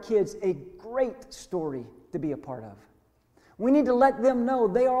give our kids a great story to be a part of. We need to let them know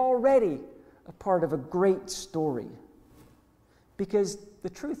they are already a part of a great story. Because the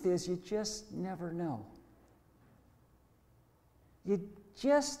truth is, you just never know. You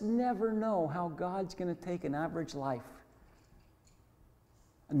just never know how God's going to take an average life,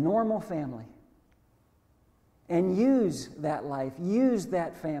 a normal family, and use that life, use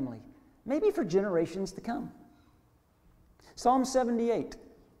that family, maybe for generations to come. Psalm 78.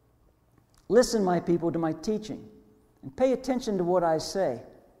 Listen, my people, to my teaching, and pay attention to what I say.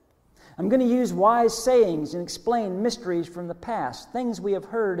 I'm going to use wise sayings and explain mysteries from the past, things we have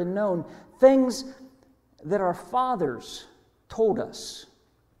heard and known, things that our fathers told us.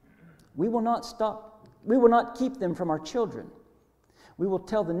 We will not keep them from our children. We will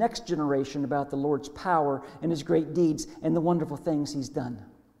tell the next generation about the Lord's power and His great deeds and the wonderful things He's done.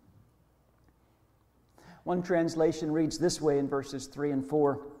 One translation reads this way in verses 3 and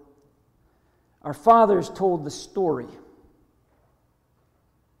 4. Our fathers told the story,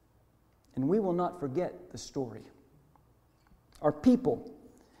 and we will not forget the story. Our people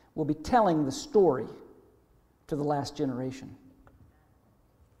will be telling the story to the last generation.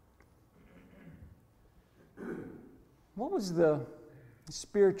 What was the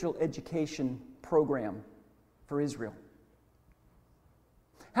spiritual education program for Israel?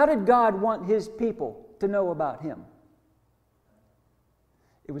 How did God want His people to know about Him?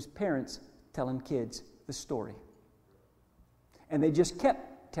 It was parents telling kids the story. And they just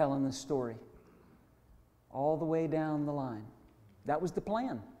kept telling the story all the way down the line. That was the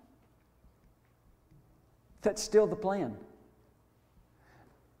plan. That's still the plan.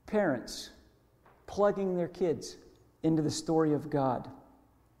 Parents plugging their kids into the story of God.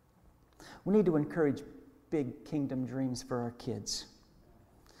 We need to encourage big kingdom dreams for our kids.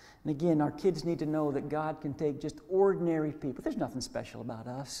 And again, our kids need to know that God can take just ordinary people. There's nothing special about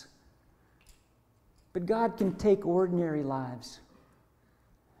us. But God can take ordinary lives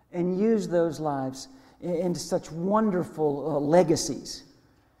and use those lives into such wonderful legacies.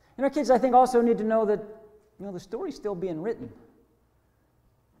 And our kids, I think, also need to know that, the story's still being written.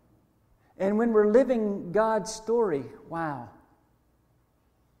 And when we're living God's story, wow,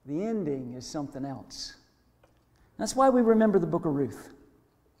 the ending is something else. That's why we remember the book of Ruth,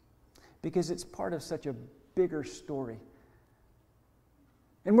 because it's part of such a bigger story.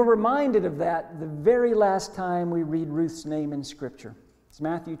 And we're reminded of that the very last time we read Ruth's name in Scripture. It's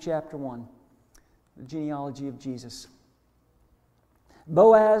Matthew chapter 1, the genealogy of Jesus.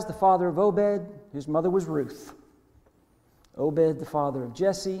 Boaz, the father of Obed, his mother was Ruth. Obed, the father of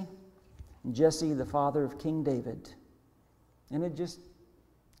Jesse, and Jesse, the father of King David. And it just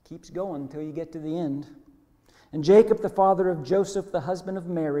keeps going until you get to the end. And Jacob, the father of Joseph, the husband of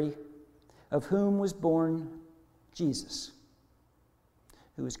Mary, of whom was born Jesus,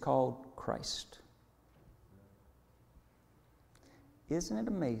 who is called Christ. Isn't it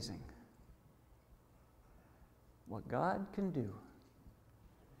amazing what God can do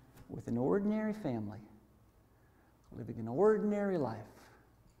with an ordinary family, living an ordinary life,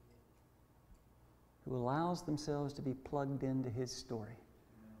 who allows themselves to be plugged into His story?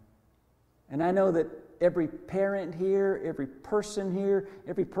 And I know that every parent here, every person here,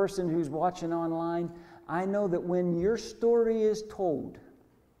 every person who's watching online, I know that when your story is told,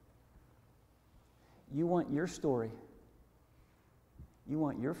 you want your story, you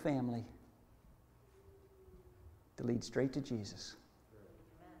want your family to lead straight to Jesus.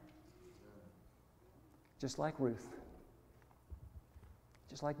 Just like Ruth.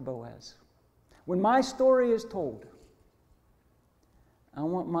 Just like Boaz. When my story is told, I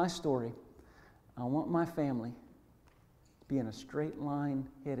want my story, I want my family to be in a straight line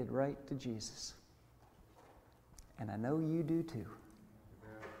headed right to Jesus. And I know you do too.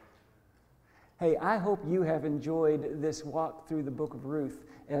 Hey, I hope you have enjoyed this walk through the book of Ruth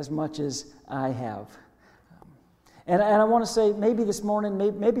as much as I have. And I want to say, maybe this morning,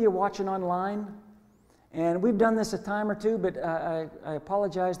 maybe you're watching online, and we've done this a time or two, but I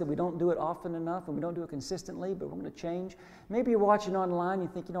apologize that we don't do it often enough and we don't do it consistently, but we're going to change. Maybe you're watching online and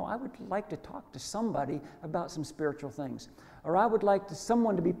you think, I would like to talk to somebody about some spiritual things. Or I would like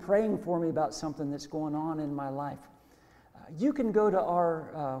someone to be praying for me about something that's going on in my life. You can go to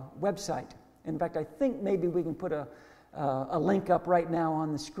our website. In fact, I think maybe we can put a link up right now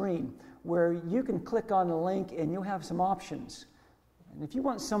on the screen where you can click on the link and you'll have some options. And if you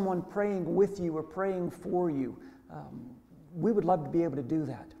want someone praying with you or praying for you, we would love to be able to do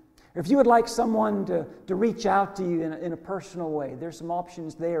that. Or if you would like someone to reach out to you in a personal way, there's some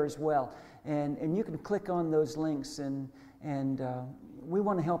options there as well. And you can click on those links, and we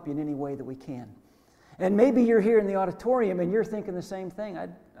want to help you in any way that we can. And maybe you're here in the auditorium and you're thinking the same thing.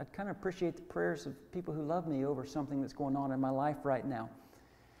 I'd kind of appreciate the prayers of people who love me over something that's going on in my life right now.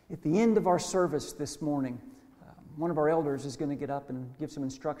 At the end of our service this morning, one of our elders is going to get up and give some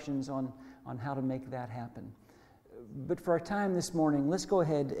instructions on how to make that happen. But for our time this morning, let's go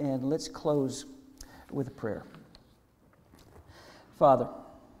ahead and let's close with a prayer. Father,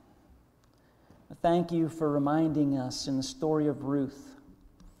 thank you for reminding us in the story of Ruth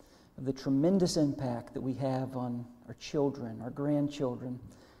of the tremendous impact that we have on our children, our grandchildren,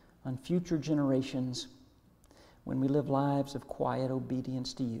 on future generations when we live lives of quiet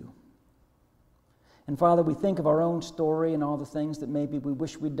obedience to you. And Father, we think of our own story and all the things that maybe we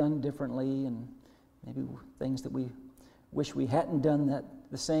wish we'd done differently, and maybe things that we wish we hadn't done that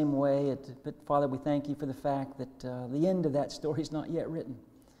the same way. But Father, we thank you for the fact that the end of that story is not yet written.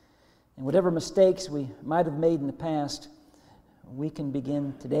 And whatever mistakes we might have made in the past, we can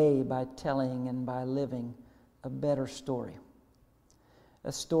begin today by telling and by living a better story.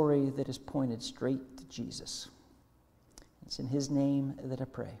 A story that is pointed straight to Jesus. It's in His name that I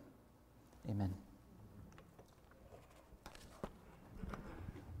pray. Amen.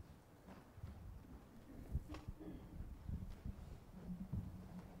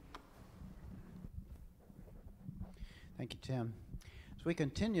 Thank you, Tim. As we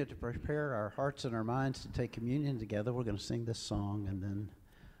continue to prepare our hearts and our minds to take communion together, we're going to sing this song, and then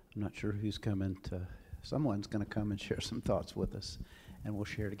I'm not sure who's coming to, someone's going to come and share some thoughts with us, and we'll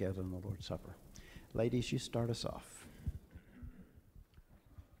share together in the Lord's Supper. Ladies, you start us off.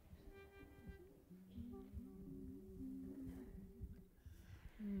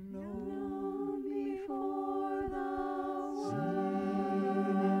 Known before the world, seen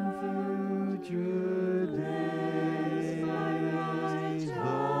in future days,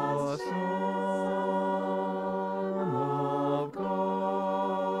 the Son of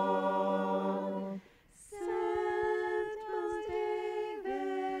God, sent from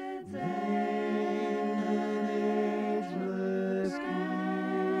David's name,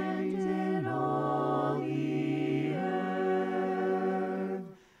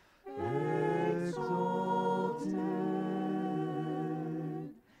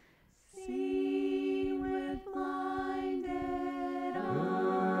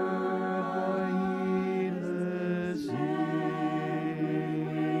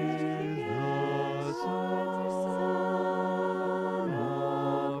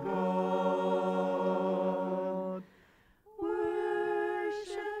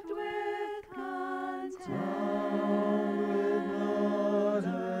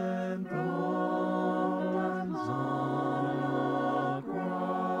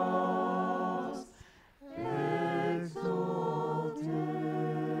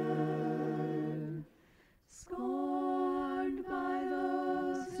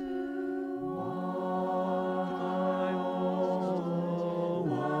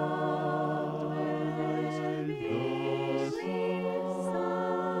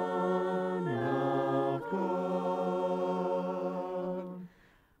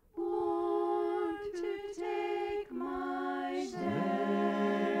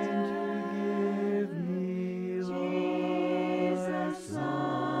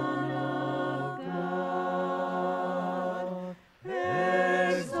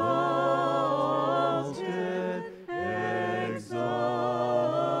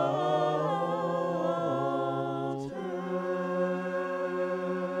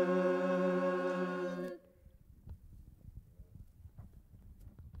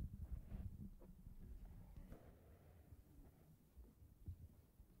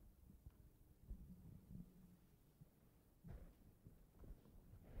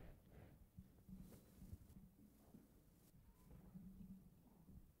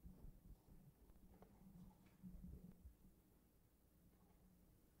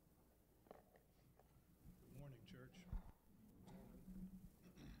 church.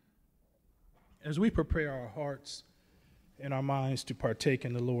 As we prepare our hearts and our minds to partake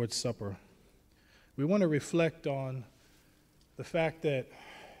in the Lord's Supper, we want to reflect on the fact that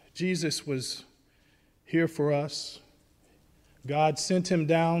Jesus was here for us. God sent him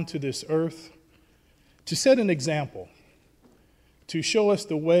down to this earth to set an example, to show us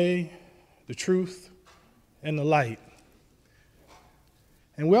the way, the truth, and the light.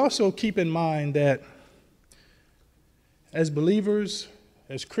 And we also keep in mind that as believers,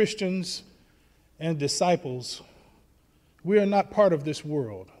 as Christians, and disciples, we are not part of this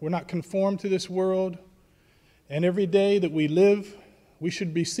world. We're not conformed to this world. And every day that we live, we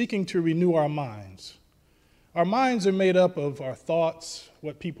should be seeking to renew our minds. Our minds are made up of our thoughts,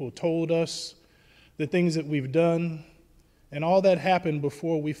 what people told us, the things that we've done, and all that happened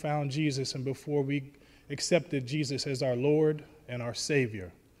before we found Jesus and before we accepted Jesus as our Lord and our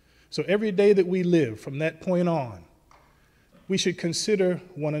Savior. So every day that we live from that point on, we should consider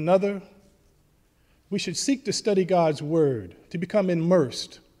one another. We should seek to study God's Word, to become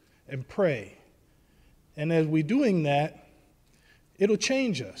immersed and pray. And as we're doing that, it'll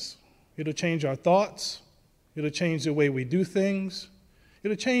change us. It'll change our thoughts. It'll change the way we do things.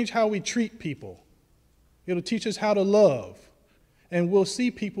 It'll change how we treat people. It'll teach us how to love. And we'll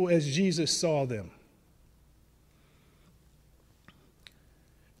see people as Jesus saw them.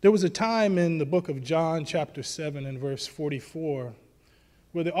 There was a time in the book of John, chapter 7 and verse 44,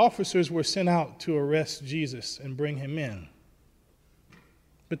 where the officers were sent out to arrest Jesus and bring him in.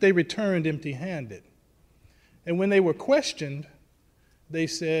 But they returned empty-handed. And when they were questioned, they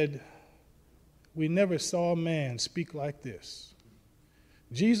said, "We never saw a man speak like this."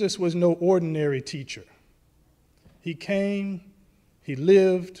 Jesus was no ordinary teacher. He came, he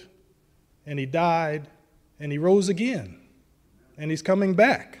lived, and he died, and he rose again. And he's coming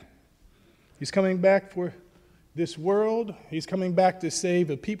back. He's coming back for this world. He's coming back to save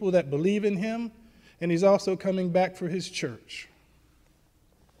the people that believe in him. And he's also coming back for his church.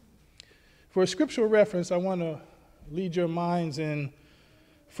 For a scriptural reference, I want to lead your minds in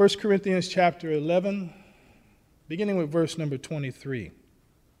 1 Corinthians chapter 11, beginning with verse number 23.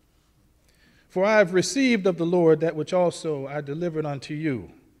 "For I have received of the Lord that which also I delivered unto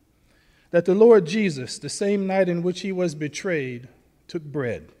you, that the Lord Jesus, the same night in which he was betrayed, took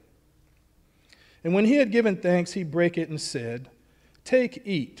bread. And when he had given thanks, he brake it and said, 'Take,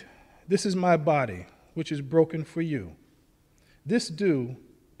 eat, this is my body, which is broken for you. This do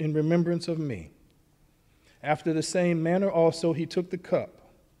in remembrance of me.' After the same manner also he took the cup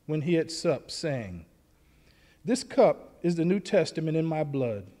when he had supped, saying, 'This cup is the New Testament in my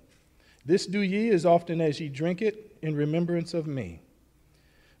blood. This do ye as often as ye drink it in remembrance of me.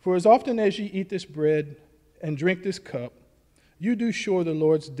 For as often as ye eat this bread and drink this cup, you do show the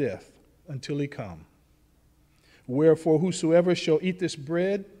Lord's death until he come. Wherefore whosoever shall eat this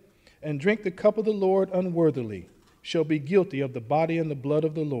bread and drink the cup of the Lord unworthily shall be guilty of the body and the blood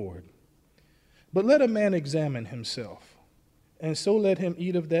of the Lord. But let a man examine himself, and so let him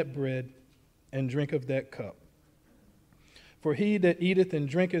eat of that bread and drink of that cup. For he that eateth and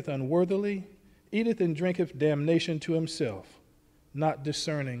drinketh unworthily eateth and drinketh damnation to himself, not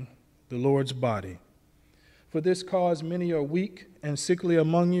discerning the Lord's body. For this cause many are weak and sickly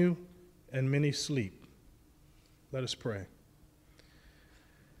among you, and many sleep.'" Let us pray.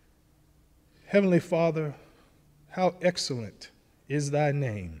 Heavenly Father, how excellent is thy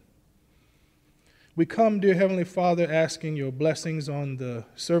name. We come, dear Heavenly Father, asking your blessings on the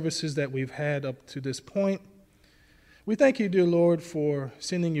services that we've had up to this point. We thank you, dear Lord, for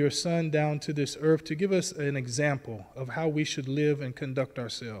sending your Son down to this earth to give us an example of how we should live and conduct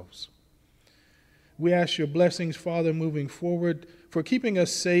ourselves. We ask your blessings, Father, moving forward, for keeping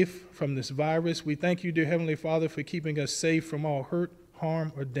us safe from this virus. We thank you, dear Heavenly Father, for keeping us safe from all hurt,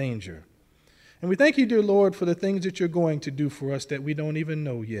 harm, or danger. And we thank you, dear Lord, for the things that you're going to do for us that we don't even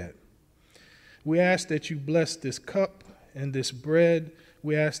know yet. We ask that you bless this cup and this bread.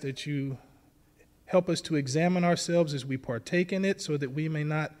 We ask that you help us to examine ourselves as we partake in it so that we may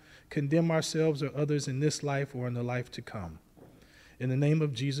not condemn ourselves or others in this life or in the life to come. In the name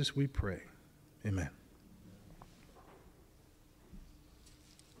of Jesus we pray. Amen.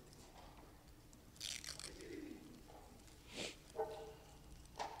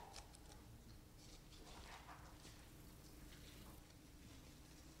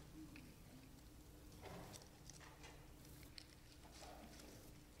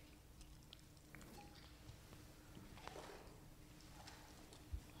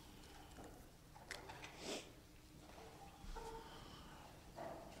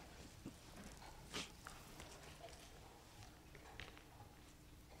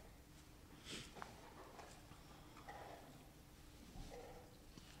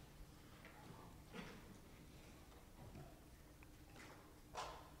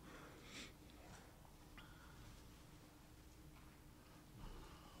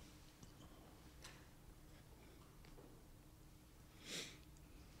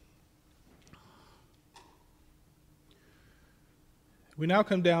 We now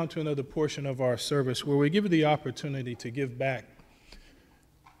come down to another portion of our service where we give you the opportunity to give back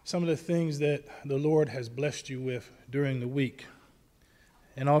some of the things that the Lord has blessed you with during the week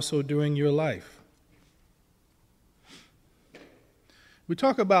and also during your life. We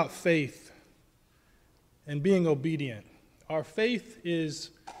talk about faith and being obedient. Our faith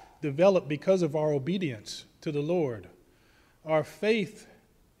is developed because of our obedience to the Lord. Our faith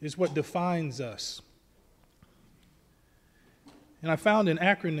is what defines us. And I found an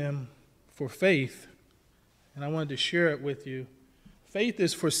acronym for faith, and I wanted to share it with you. Faith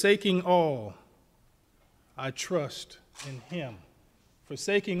is forsaking all, I trust in Him.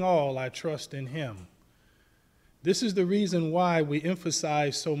 Forsaking all, I trust in Him. This is the reason why we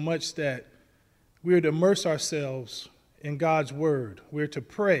emphasize so much that we're to immerse ourselves in God's Word. We're to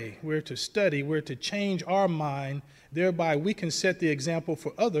pray, we're to study, we're to change our mind. Thereby we can set the example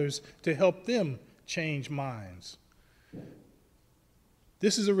for others to help them change minds.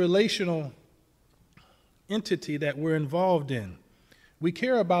 This is a relational entity that we're involved in. We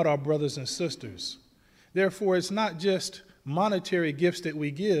care about our brothers and sisters. Therefore, it's not just monetary gifts that we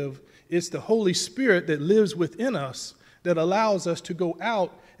give, it's the Holy Spirit that lives within us that allows us to go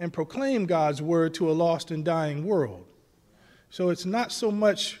out and proclaim God's word to a lost and dying world. So it's not so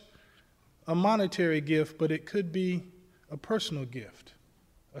much a monetary gift, but it could be a personal gift,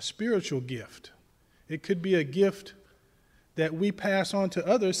 a spiritual gift. It could be a gift that we pass on to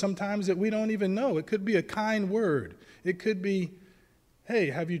others sometimes that we don't even know. It could be a kind word. It could be,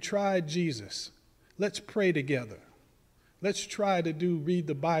 hey, have you tried Jesus? Let's pray together. Let's try to read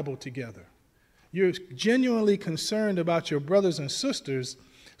the Bible together. You're genuinely concerned about your brothers and sisters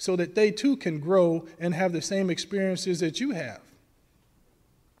so that they too can grow and have the same experiences that you have.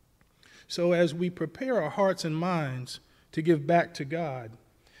 So as we prepare our hearts and minds to give back to God,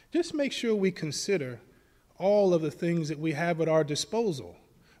 just make sure we consider all of the things that we have at our disposal.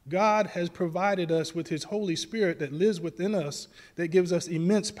 God has provided us with His Holy Spirit that lives within us, that gives us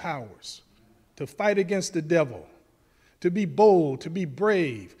immense powers to fight against the devil, to be bold, to be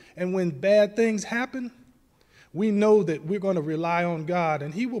brave. And when bad things happen, we know that we're going to rely on God,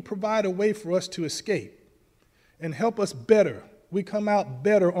 and He will provide a way for us to escape and help us better. We come out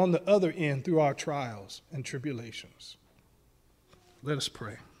better on the other end through our trials and tribulations. Let us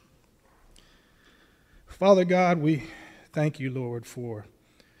pray. Father God, we thank you, Lord, for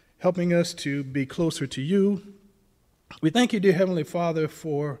helping us to be closer to you. We thank you, dear Heavenly Father,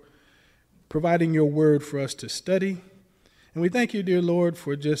 for providing your word for us to study. And we thank you, dear Lord,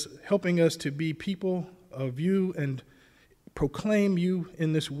 for just helping us to be people of you and proclaim you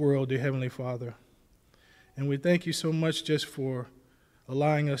in this world, dear Heavenly Father. And we thank you so much just for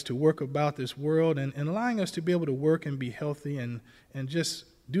allowing us to work about this world and allowing us to be able to work and be healthy and just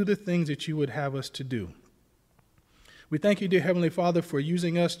do the things that you would have us to do. We thank you, dear Heavenly Father, for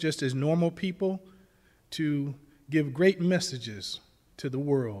using us just as normal people to give great messages to the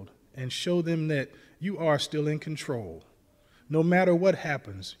world and show them that you are still in control. No matter what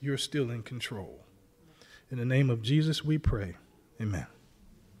happens, you're still in control. In the name of Jesus, we pray. Amen.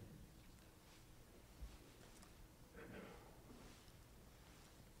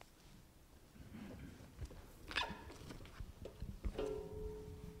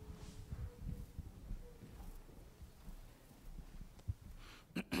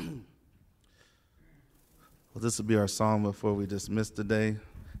 Well, this will be our song before we dismiss today.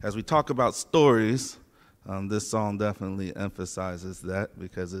 As we talk about stories, this song definitely emphasizes that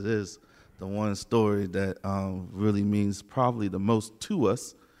because it is the one story that really means probably the most to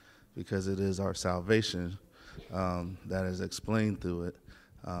us because it is our salvation that is explained through it,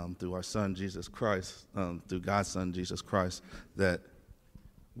 through our Son, Jesus Christ, through God's Son, Jesus Christ, that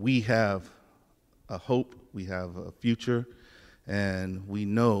we have a hope, we have a future, and we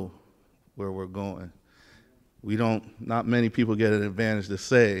know where we're going. Not many people get an advantage to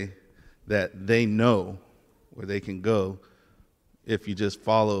say that they know where they can go if you just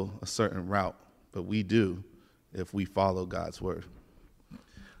follow a certain route, but we do if we follow God's word.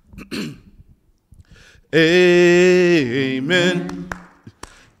 Amen.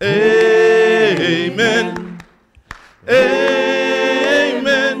 Amen.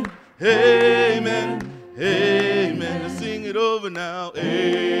 Amen. Amen. Amen. Let's sing it over now.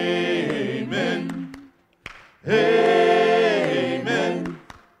 Amen. Amen.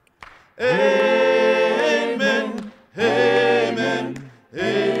 Amen. Amen.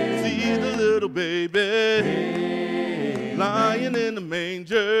 Amen. See the little baby lying in the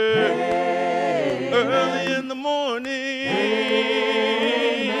manger early in the morning.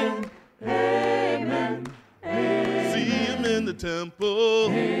 Amen. See him in the temple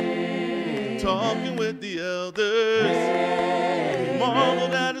talking with the elders.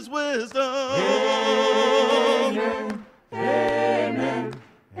 at his wisdom.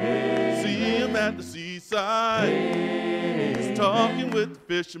 See him at the seaside. He's talking with the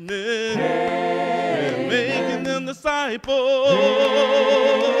fishermen and making them disciples.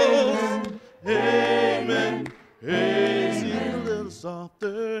 Amen. Hey, sing a little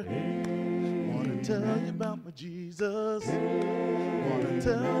softer. Wanna tell you about my Jesus. Wanna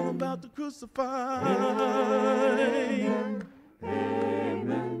tell about the crucified. Amen.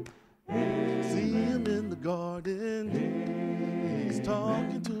 See him in the garden. He's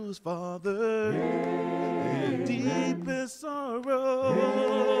talking to his Father in deepest sorrow.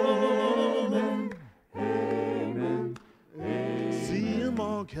 Amen. See him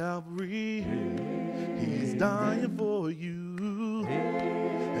on Calvary. He's dying for you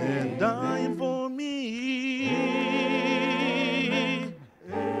and dying for me.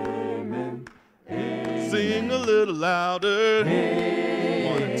 Amen. Sing a little louder.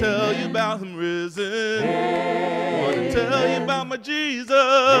 Wanna tell you about him risen. Wanna tell you about my Jesus.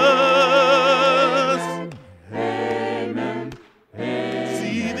 Amen.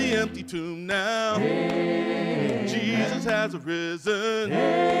 See the empty tomb now. Jesus has arisen.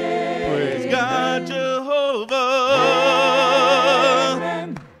 Praise God, Jehovah.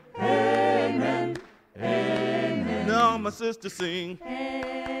 Amen. Amen. Now my sister sing.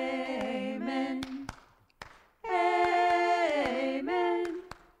 Amen. Amen.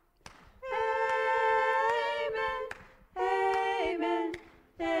 Amen.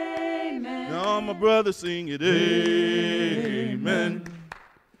 Amen. Now my brother sing it. Amen.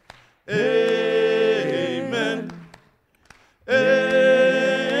 Amen.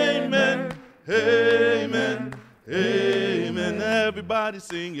 Amen. Amen. Amen. Everybody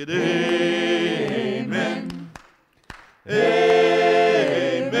sing it. Amen. Amen.